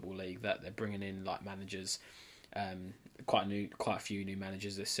throughout the football league that they're bringing in managers. Quite a few new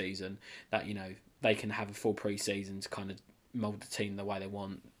managers this season that they can have a full pre-season to kind of mould the team the way they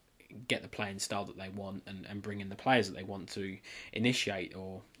want, get the playing style that they want, and bring in the players that they want to initiate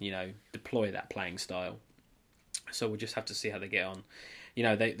or deploy that playing style. So we'll just have to see how they get on.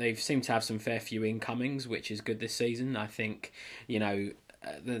 They've seemed to have some fair few incomings, which is good this season. I think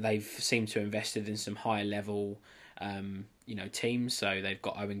they've seemed to have invested in some higher level teams. So they've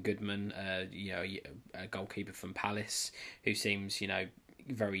got Owen Goodman, a goalkeeper from Palace, who seems,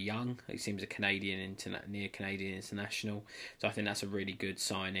 very young. He seems a near Canadian international. So I think that's a really good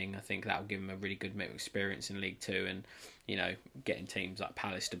signing. I think that'll give him a really good experience in League Two, and getting teams like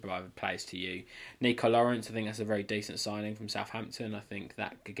Palace to provide players to you. Nico Lawrence, I think that's a very decent signing from Southampton. I think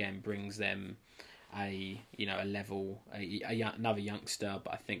that again brings them a level, another youngster,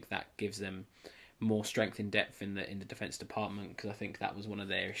 but I think that gives them more strength in depth in the defence department, because I think that was one of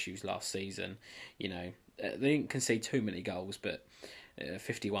their issues last season. They didn't concede too many goals, but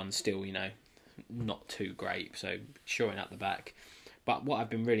 51 still, not too great. So shoring up the back. But what I've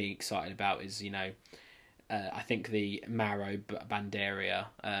been really excited about is, I think the Mauro Bandeira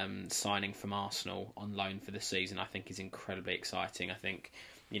signing from Arsenal on loan for the season, I think is incredibly exciting. I think,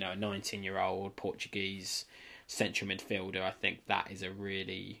 a 19-year-old Portuguese central midfielder, I think that is a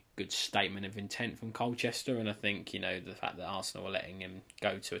really good statement of intent from Colchester. And I think, the fact that Arsenal are letting him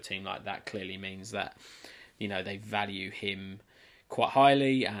go to a team like that clearly means that, they value him quite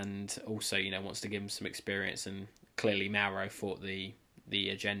highly, and also, wants to give him some experience. And clearly Mauro thought the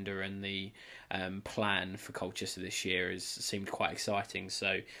agenda and the plan for Colchester this year seemed quite exciting.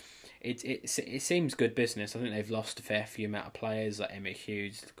 So it seems good business. I think they've lost a fair few amount of players. Like Emmett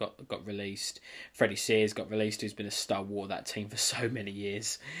Hughes got released, Freddie Sears got released, who's been a stalwart of that team for so many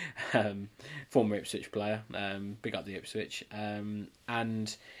years. Former Ipswich player, big up the Ipswich,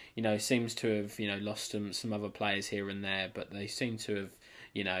 and seems to have lost some other players here and there, but they seem to have.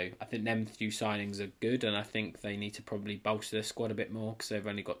 I think them few signings are good, and I think they need to probably bolster their squad a bit more, because they've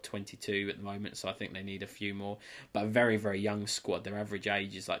only got 22 at the moment, so I think they need a few more. But a very, very young squad. Their average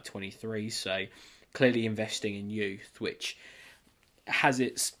age is like 23, so clearly investing in youth, which has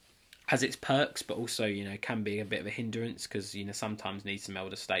its perks, but also can be a bit of a hindrance, because sometimes need some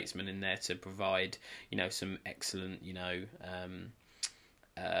elder statesmen in there to provide some excellent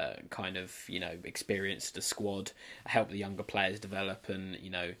experience to the squad, help the younger players develop, and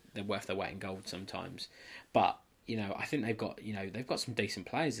they're worth their weight in gold sometimes. But I think they've got some decent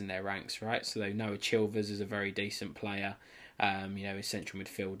players in their ranks, right? So Noah Chilvers is a very decent player, a central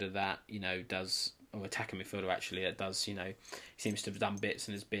midfielder that does, or attacking midfielder actually, that does seems to have done bits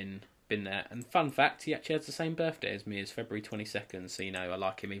and has been there. And fun fact, he actually has the same birthday as me, as February 22nd, so I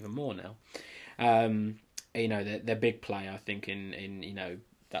like him even more now. Their big player, I think, in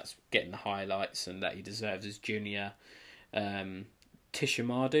that's getting the highlights and that he deserves, is Junior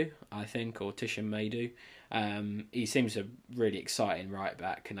Tishamadu, I think, or Tishamadu. He seems a really exciting right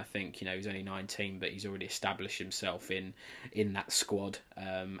back, and I think he's only 19, but he's already established himself in that squad,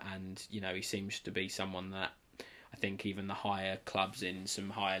 and he seems to be someone that I think even the higher clubs in some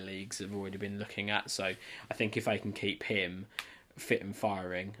higher leagues have already been looking at. So I think if they can keep him fit and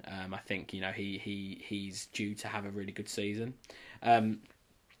firing, I think he's due to have a really good season.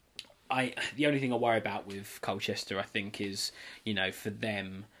 The only thing I worry about with Colchester, I think, is for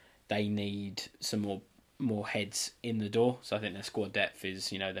them, they need some more heads in the door. So I think their squad depth is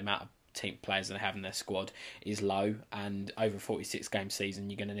the amount of team players that they have in their squad is low, and over a 46 game season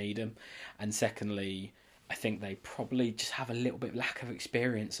you're going to need them. And secondly, I think they probably just have a little bit lack of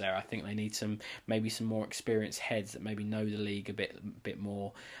experience there. I think they need maybe some more experienced heads that maybe know the league a bit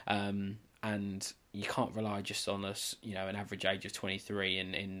more. And you can't rely just on an average age of 23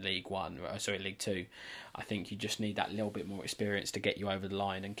 in League League Two. I think you just need that little bit more experience to get you over the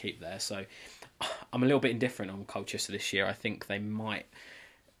line and keep there. So I'm a little bit indifferent on Colchester this year. I think they might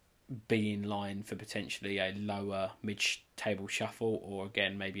be in line for potentially a lower mid-table shuffle, or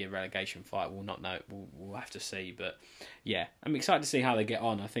again maybe a relegation fight. We'll not know. We'll have to see. But yeah, I'm excited to see how they get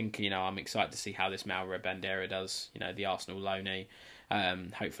on. I think I'm excited to see how this Mauro Bandeira does. The Arsenal loanee.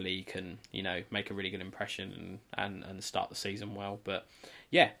 Hopefully he can make a really good impression and start the season well. But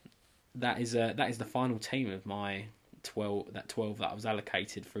yeah, that is the final team of my 12 that I was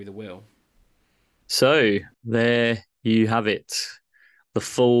allocated through the wheel. So there you have it. The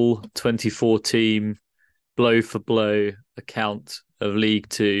full 24 team blow for blow account of League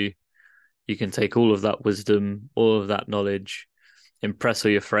Two. You can take all of that wisdom, all of that knowledge, impress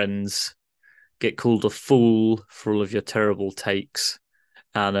all your friends, get called a fool for all of your terrible takes,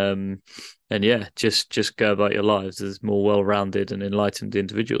 and yeah, just go about your lives as more well-rounded and enlightened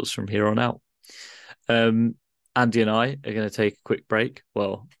individuals from here on out. Andy and I are going to take a quick break.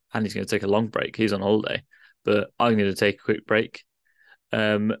 Well, Andy's going to take a long break. He's on holiday, but I'm going to take a quick break.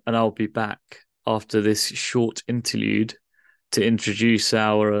 And I'll be back after this short interlude to introduce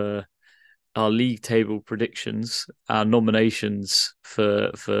our league table predictions, our nominations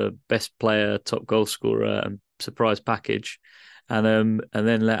for best player, top goal scorer, and surprise package, and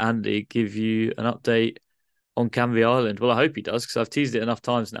then let Andy give you an update on Canvey Island. Well, I hope he does, because I've teased it enough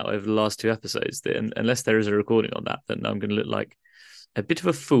times now over the last 2 episodes that unless there is a recording on that, then I'm going to look like a bit of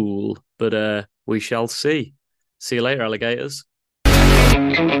a fool. But we shall see. See you later, alligators.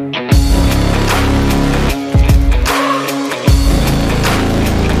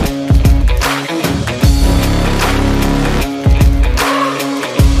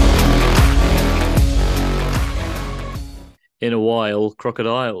 In a while,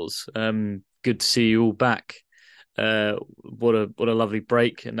 crocodiles. good to see you all back. What a lovely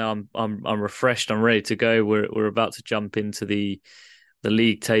break, and now I'm refreshed. I'm ready to go. We're about to jump into the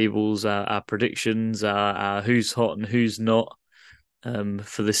league tables, our predictions, our who's hot and who's not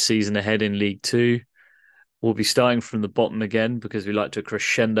for this season ahead in League Two. We'll be starting from the bottom again because we like to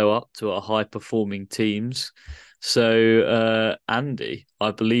crescendo up to our high performing teams. So, Andy,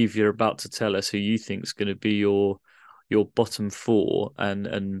 I believe you're about to tell us who you think is going to be your bottom four,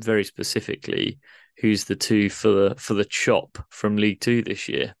 and very specifically, who's the two for the chop from League Two this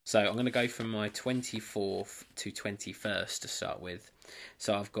year. So I'm going to go from my 24th to 21st to start with.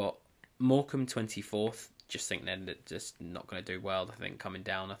 So I've got Morecambe 24th. Just think they're just not going to do well. I think coming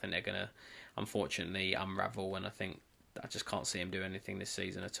down, I think they're going to, unfortunately, unravel. And I just can't see them do anything this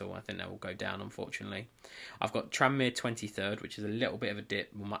season at all. I think they will go down, unfortunately. I've got Tranmere 23rd, which is a little bit of a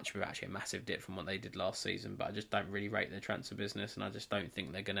dip, well, much of actually a massive dip from what they did last season. But I just don't really rate their transfer business, and I just don't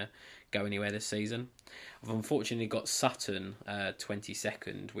think they're going to go anywhere this season. I've unfortunately got Sutton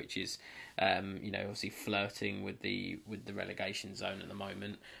 22nd, which is obviously flirting with the relegation zone at the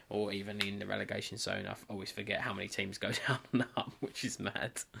moment, or even in the relegation zone. I always forget how many teams go down and up, which is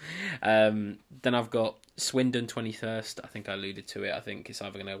mad. Then I've got Swindon 21st. I think I alluded to it. I think it's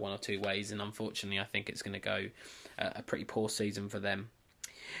either going to go one or two ways, and unfortunately I think it's going to go a pretty poor season for them.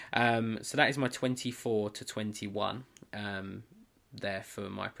 So that is my 24 to 21 there for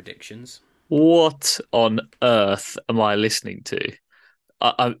my predictions. What on earth am I listening to?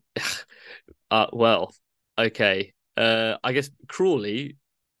 Well, okay. I guess Crawley,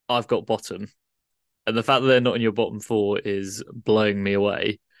 I've got bottom, and the fact that they're not in your bottom four is blowing me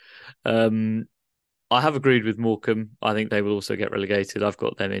away. Um, I have agreed with Morecambe. I think they will also get relegated. I've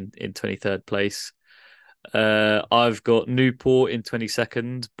got them in 23rd place. I've got Newport in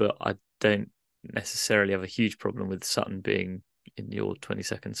 22nd, but I don't necessarily have a huge problem with Sutton being in your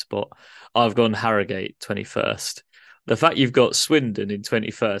 22nd spot. I've gone Harrogate 21st. The fact you've got Swindon in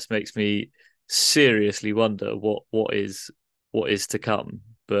 21st makes me seriously wonder what is to come.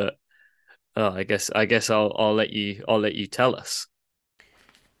 But I guess I'll let you tell us.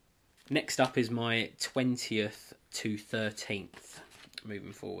 Next up is my 20th to 13th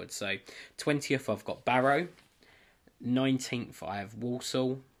moving forward. So 20th I've got Barrow, 19th I have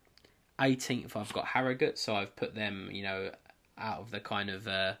Walsall, 18th I've got Harrogate, so I've put them, out of the kind of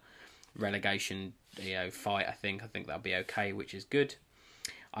relegation, fight. I think that'll be okay, which is good.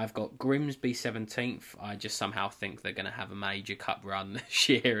 I've got Grimsby 17th. I just somehow think they're going to have a major cup run this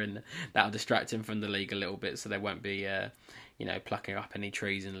year, and that'll distract them from the league a little bit, so they won't be, plucking up any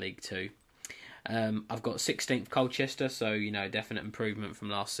trees in League Two. I've got 16th Colchester, so definite improvement from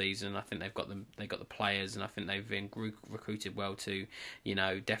last season. I think they've got the players, and I think they've been recruited well to,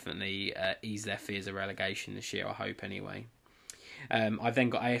 definitely ease their fears of relegation this year. I hope anyway. I've then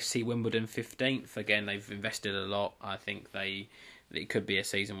got AFC Wimbledon 15th. Again, they've invested a lot. I think it could be a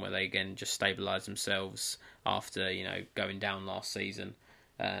season where they again just stabilise themselves after going down last season.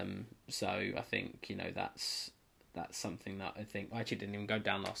 So I think that's something that I think I actually didn't even go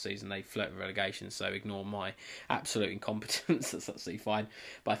down last season. They flirted with relegation, so ignore my absolute incompetence. That's absolutely fine.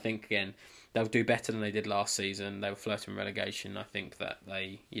 But I think again they'll do better than they did last season. They were flirting with relegation. I think that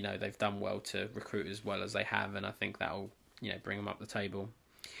they've done well to recruit as well as they have, and I think that'll bring them up the table.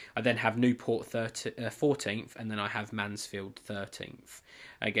 I then have Newport 14th, and then I have Mansfield 13th.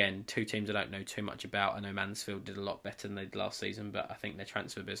 Again, two teams I don't know too much about. I know Mansfield did a lot better than they did last season, but I think their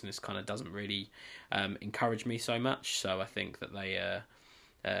transfer business kind of doesn't really encourage me so much. So I think that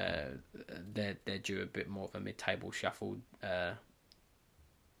they're due a bit more of a mid-table shuffle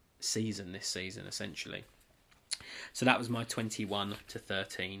season this season, essentially. So that was my 21 to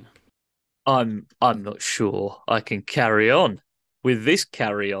 13. I'm not sure I can carry on with this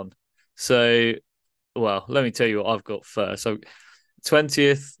carry on. So, well, let me tell you what I've got first. So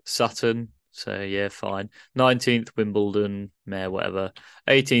 20th Sutton, so yeah, fine. 19th Wimbledon, meh, whatever.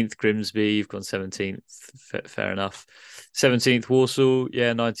 18th Grimsby, you've gone 17th, fair enough. 17th Walsall,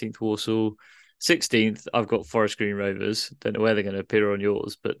 yeah, 19th Walsall. 16th, I've got Forest Green Rovers. Don't know where they're going to appear on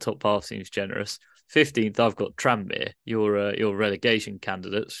yours, but top half seems generous. 15th, I've got Tranmere, your relegation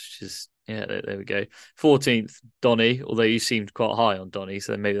candidates, which is yeah, there we go. 14th, Donny, although you seemed quite high on Donny,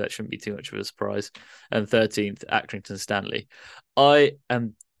 so maybe that shouldn't be too much of a surprise. And 13th, Accrington Stanley. I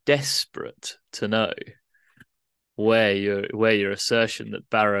am desperate to know where your assertion that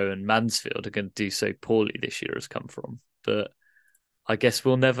Barrow and Mansfield are going to do so poorly this year has come from. But I guess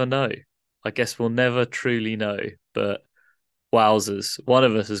we'll never know. I guess we'll never truly know. But wowzers, one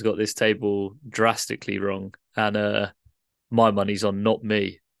of us has got this table drastically wrong, and my money's on not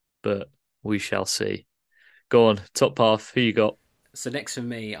me, but we shall see. Go on, top half. Who you got? So next for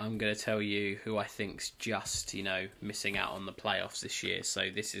me, I'm going to tell you who I think's just, missing out on the playoffs this year. So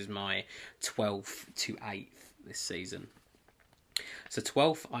this is my 12th to 8th this season. So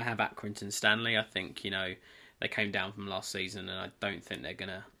 12th, I have Accrington Stanley. I think, they came down from last season, and I don't think they're going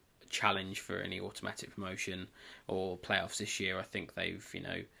to challenge for any automatic promotion or playoffs this year. I think they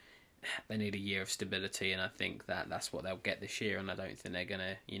need a year of stability, and I think that's what they'll get this year. And I don't think they're going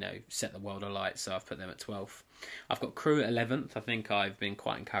to, set the world alight. So I've put them at 12th. I've got Crew at 11th. I think I've been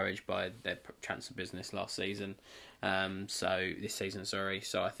quite encouraged by their transfer business last season. This season, sorry.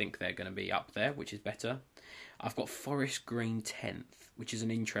 So I think they're going to be up there, which is better. I've got Forest Green 10th, which is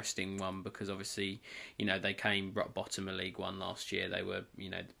an interesting one because obviously, they came rock bottom of League One last year. They were,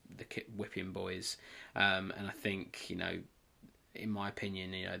 the whipping boys. And I think, in my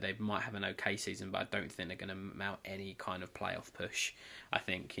opinion, they might have an okay season, but I don't think they're going to mount any kind of playoff push. I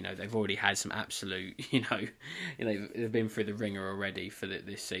think, they've already had some absolute, they've been through the ringer already for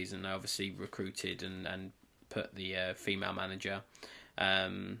this season. They obviously recruited and put the female manager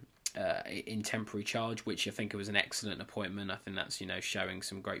in temporary charge, which I think it was an excellent appointment. I think that's showing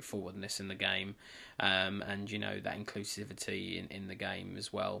some great forwardness in the game, and that inclusivity in the game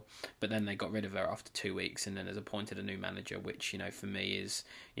as well. But then they got rid of her after 2 weeks, and then has appointed a new manager, which for me is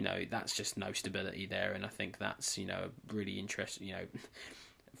that's just no stability there, and I think that's a really interesting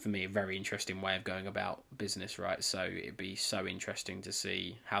for me, a very interesting way of going about business, right? So it'd be so interesting to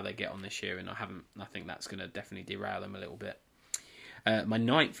see how they get on this year, and I think that's going to definitely derail them a little bit. My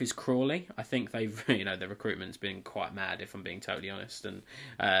ninth is Crawley. I think they've, the recruitment's been quite mad, if I'm being totally honest, and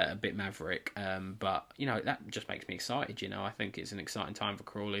a bit maverick. But that just makes me excited. I think it's an exciting time for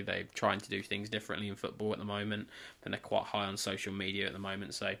Crawley. They're trying to do things differently in football at the moment, and they're quite high on social media at the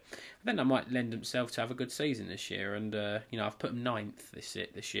moment. So I think they might lend themselves to have a good season this year. And I've put them ninth this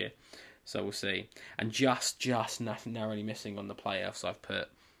year, so we'll see. And just narrowly missing on the playoffs, I've put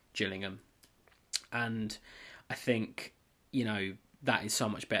Gillingham, and I think that is so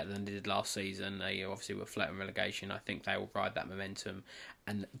much better than they did last season. They obviously were flat in relegation. I think they will ride that momentum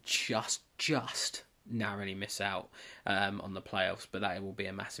and just narrowly miss out on the playoffs. But that will be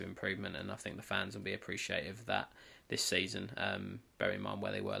a massive improvement, and I think the fans will be appreciative of that this season, bear in mind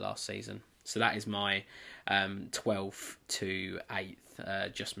where they were last season. So that is my 12th to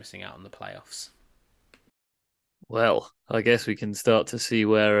 8th, just missing out on the playoffs. Well, I guess we can start to see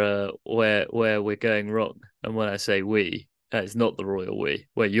where we're going wrong. And when I say we, it's not the royal we,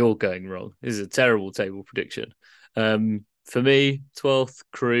 where you're going wrong. This is a terrible table prediction. For me, 12th,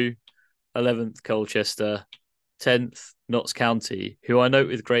 Crewe, 11th, Colchester, 10th, Notts County, who I note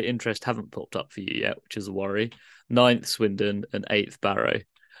with great interest haven't popped up for you yet, which is a worry. 9th, Swindon, and 8th, Barrow.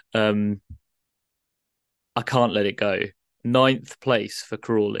 I can't let it go. 9th place for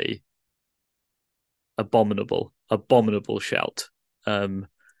Crawley. Abominable shout. Right,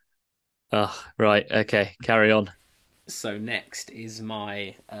 okay, carry on. So next is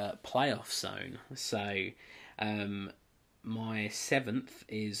my playoff zone. So my 7th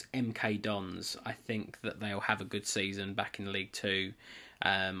is MK Dons. I think that they'll have a good season back in League Two.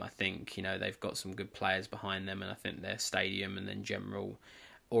 I think they've got some good players behind them, and I think their stadium and then general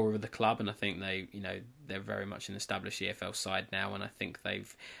aura of the club, and I think they're very much an established EFL side now, and I think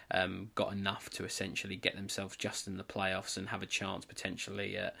they've got enough to essentially get themselves just in the playoffs and have a chance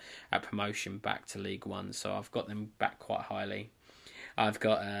potentially at promotion back to League One. So I've got them back quite highly. I've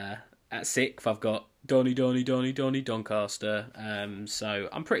got at 6th, I've got Donny Doncaster. So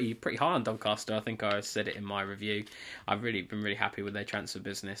I'm pretty high on Doncaster. I think I said it in my review. I've really been really happy with their transfer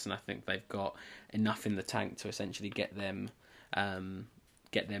business, and I think they've got enough in the tank to essentially get them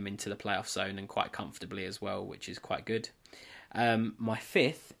into the playoff zone, and quite comfortably as well, which is quite good. My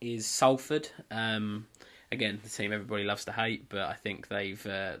 5th is Salford. Again, the team everybody loves to hate, but I think they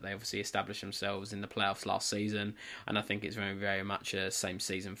obviously established themselves in the playoffs last season, and I think it's very, very much a same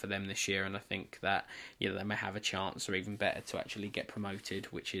season for them this year. And I think that they may have a chance, or even better, to actually get promoted,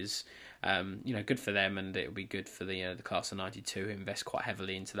 which is good for them, and it'll be good for the class of '92 who invest quite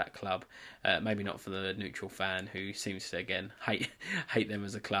heavily into that club. Maybe not for the neutral fan who seems to again hate them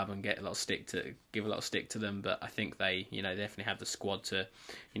as a club and give a lot of stick to them. But I think they definitely have the squad to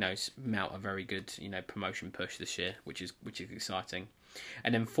mount a very good promotion push this year, which is exciting.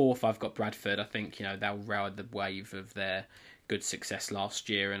 And then 4th, I've got Bradford. I think they'll ride the wave of their good success last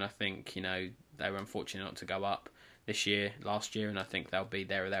year, and I think they were unfortunate not to go up last year, and I think they'll be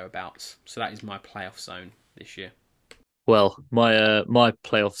there or thereabouts. So that is my playoff zone this year. Well, my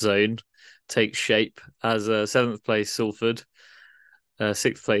playoff zone takes shape as 7th place Salford,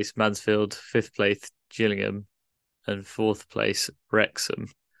 6th place Mansfield, 5th place Gillingham, and 4th place Wrexham.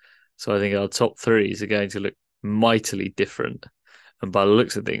 So I think our top threes are going to look mightily different. And by the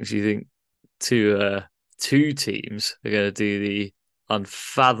looks of things, you think two teams are going to do the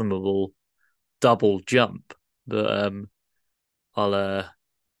unfathomable double jump. But I'll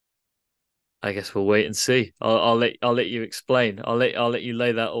I guess we'll wait and see. I'll let you explain. I'll let you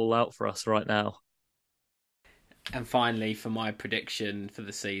lay that all out for us right now. And finally, for my prediction for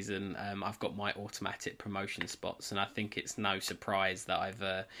the season, I've got my automatic promotion spots, and I think it's no surprise that I've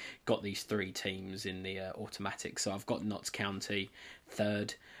got these three teams in the automatic. So I've got Notts County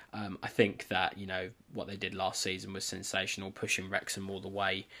third. I think that what they did last season was sensational, pushing Wrexham all the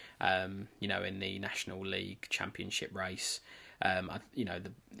way. In the National League Championship race.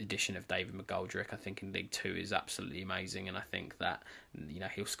 The addition of David McGoldrick, I think in League Two is absolutely amazing, and I think that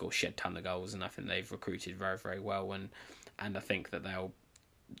he'll score shed ton of goals, and I think they've recruited very very well, and I think that they'll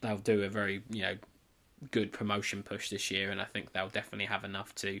do a very good promotion push this year, and I think they'll definitely have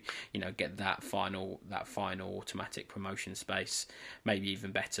enough to get that final automatic promotion space, maybe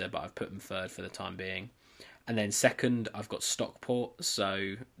even better. But I've put them third for the time being. And then second, I've got Stockport.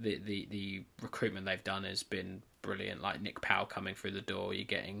 So the recruitment they've done has been brilliant. Like Nick Powell coming through the door, you're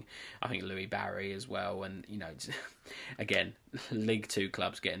getting, I think, Louis Barry as well. And again, League Two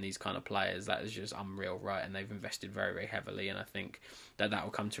clubs getting these kind of players, that is just unreal, right? And they've invested very very heavily, and I think that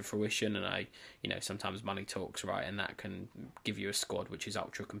will come to fruition. And sometimes money talks, right? And that can give you a squad which is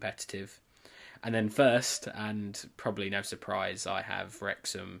ultra competitive. And then first, and probably no surprise, I have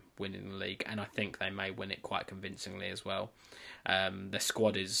Wrexham winning the league, and I think they may win it quite convincingly as well. Their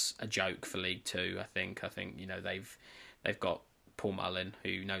squad is a joke for League Two. I think they've got Paul Mullin,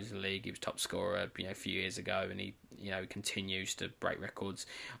 who knows the league. He was top scorer a few years ago, and he continues to break records.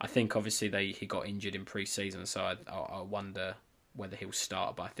 I think obviously he got injured in pre-season, so I wonder whether he'll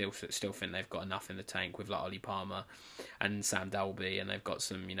start, but I still think they've got enough in the tank with like Ollie Palmer and Sam Dalby, and they've got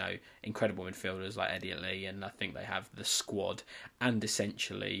some incredible midfielders like Elliot Lee, and I think they have the squad and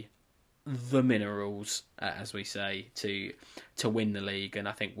essentially the minerals, as we say, to win the league, and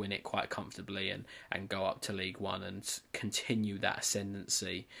I think win it quite comfortably and go up to League One and continue that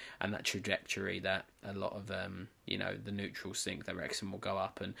ascendancy and that trajectory that a lot of the neutrals think that Wrexham will go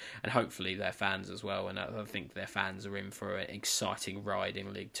up, and hopefully their fans as well, and I think their fans are in for an exciting ride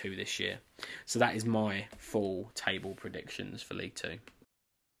in League Two this year. So that is my full table predictions for League Two.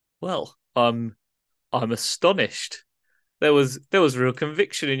 Well, I'm astonished. There was real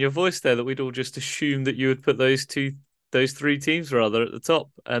conviction in your voice there that we'd all just assumed that you would put those three teams rather at the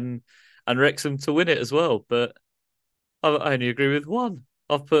top and Wrexham to win it as well. But I only agree with one.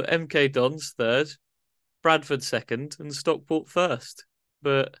 I've put MK Dons third, Bradford second, and Stockport first.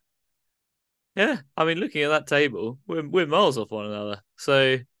 But yeah, I mean, looking at that table, we're miles off one another.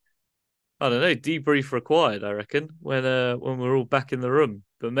 So I don't know, debrief required, I reckon, when we're all back in the room,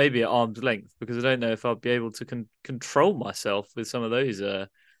 but maybe at arm's length, because I don't know if I'll be able to control myself with some of those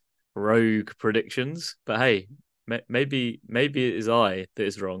rogue predictions. But hey, maybe it is I that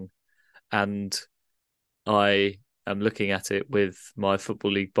is wrong, and I am looking at it with my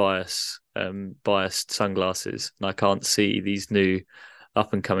Football League biased sunglasses, and I can't see these new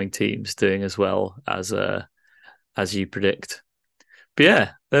up and coming teams doing as well as you predict. But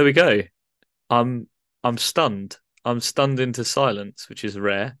yeah, there we go. I'm stunned. I'm stunned into silence, which is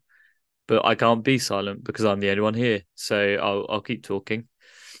rare, but I can't be silent because I'm the only one here. So I'll keep talking.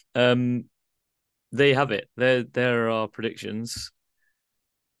 There you have it. There are our predictions.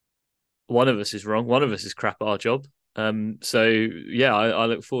 One of us is wrong. One of us is crap at our job. So yeah, I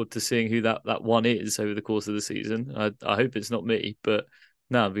look forward to seeing who that one is over the course of the season. I hope it's not me, but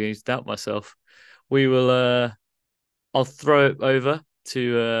no, I'm beginning to doubt myself. We will. I'll throw it over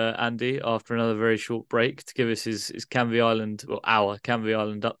to Andy after another very short break to give us his Canvey Island, or our Canvey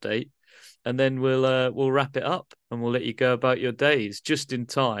Island update, and then we'll wrap it up and we'll let you go about your days just in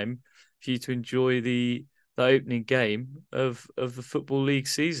time for you to enjoy the opening game of the Football League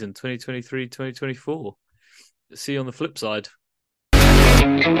season 2023-2024. See you on the flip side.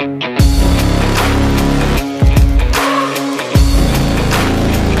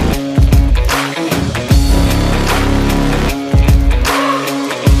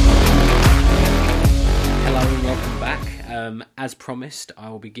 As promised, I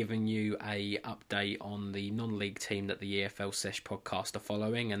will be giving you a update on the non-league team that the EFL Sesh podcast are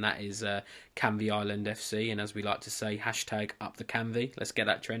following, and that is Canvey Island FC, and as we like to say, hashtag up the Canvey. Let's get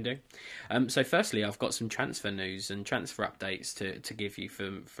that trending. So firstly, I've got some transfer news and transfer updates to give you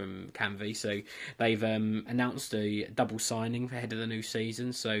from Canvey. So they've announced a double signing ahead of the new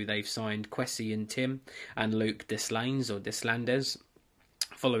season. So they've signed Kwesi and Tim and Luke Deslandes,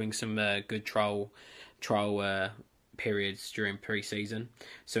 following some good trial periods during pre-season.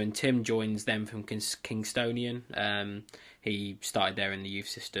 So when Tim joins them from Kingstonian, He started there in the youth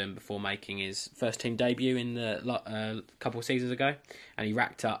system before making his first team debut in the couple of seasons ago, and he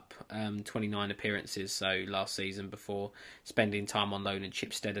racked up 29 appearances so last season before spending time on loan at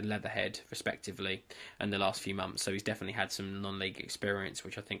Chipstead and Leatherhead respectively in the last few months. So he's definitely had some non-league experience,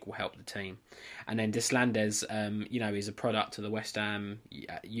 which I think will help the team. And then Deslandes, is a product of the West Ham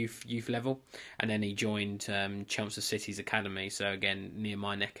youth level, and then he joined Chelmsford City's academy. So again, near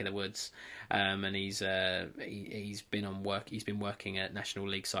my neck of the woods, and he's been working at National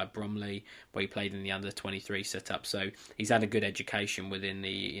League side Bromley, where he played in the under-23 setup. So he's had a good education within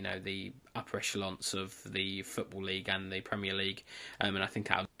the upper echelons of the Football League and the Premier League, and I think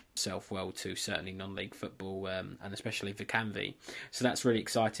that'll himself well to certainly non-league football, and especially for Canvey. So that's really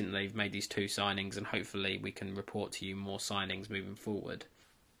exciting. They've made these 2 signings, and hopefully we can report to you more signings moving forward.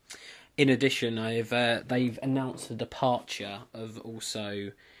 In addition, they've announced the departure of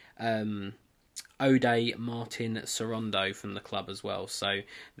also Ode Martin Sorondo from the club as well. So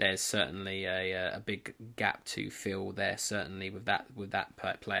there's certainly a big gap to fill there, certainly with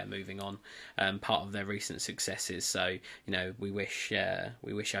that player moving on, part of their recent successes. So we wish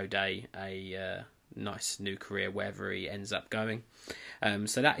Ode a nice new career wherever he ends up going.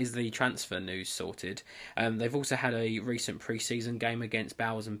 So that is the transfer news sorted. They've also had a recent pre-season game against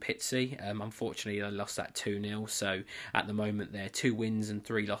Bowers and Pitsea. Unfortunately, they lost that 2-0. So at the moment, they're 2 wins and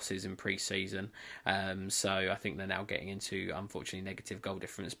 3 losses in pre-season. So I think they're now getting into, unfortunately, negative goal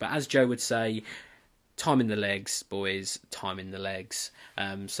difference. But as Joe would say, time in the legs, boys, time in the legs.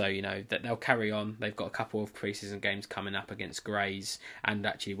 So that they'll carry on. They've got a couple of pre-season games coming up against Grays and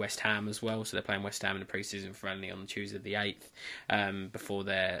actually West Ham as well. So they're playing West Ham in a pre-season friendly on Tuesday the 8th, before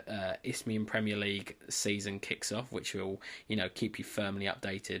their Isthmian Premier League season kicks off, which will keep you firmly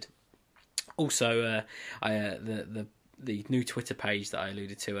updated. Also, the new Twitter page that I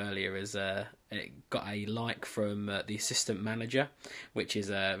alluded to earlier has it got a like from the assistant manager, which is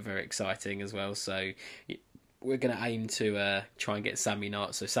very exciting as well. So we're going to aim to try and get Sammy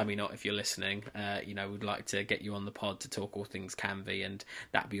Knott. So Sammy Knott, if you're listening, we'd like to get you on the pod to talk all things Canvey, and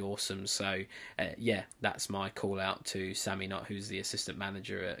that'd be awesome. So that's my call out to Sammy Knott, who's the assistant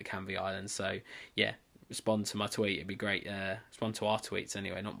manager at Canvey Island. So respond to my tweet. It'd be great. Respond to our tweets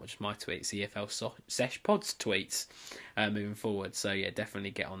anyway, not just my tweets. EFL Sesh Pod's tweets moving forward. So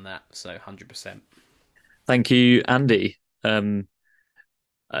definitely get on that. So 100%. Thank you, Andy.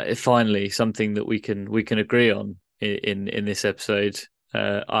 Finally, something that we can agree on in this episode.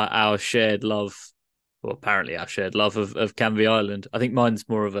 Our shared love, well, apparently our shared love of Canvey Island. I think mine's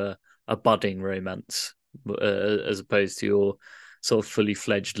more of a budding romance, as opposed to your sort of fully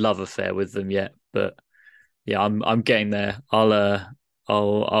fledged love affair with them yet. But yeah, I'm getting there. I'm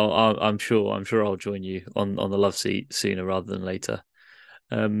sure I'll join you on the love seat sooner rather than later.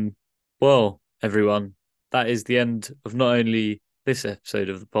 Well, everyone, that is the end of not only this episode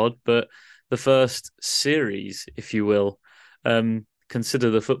of the pod, but the first series, if you will.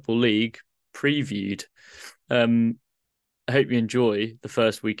 Consider the Football League previewed. I hope you enjoy the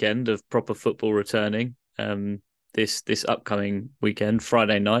first weekend of proper football returning. This upcoming weekend,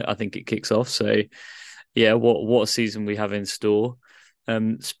 Friday night, I think it kicks off. So yeah, what a season we have in store.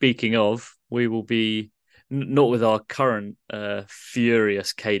 Speaking of, we will be not with our current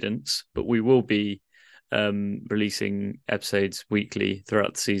furious cadence, but we will be releasing episodes weekly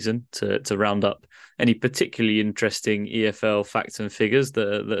throughout the season to round up any particularly interesting EFL facts and figures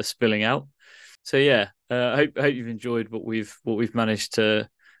that are spilling out. So I hope you've enjoyed what we've managed to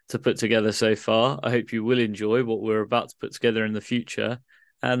put together so far. I hope you will enjoy what we're about to put together in the future.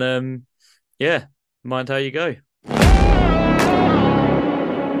 And mind how you go.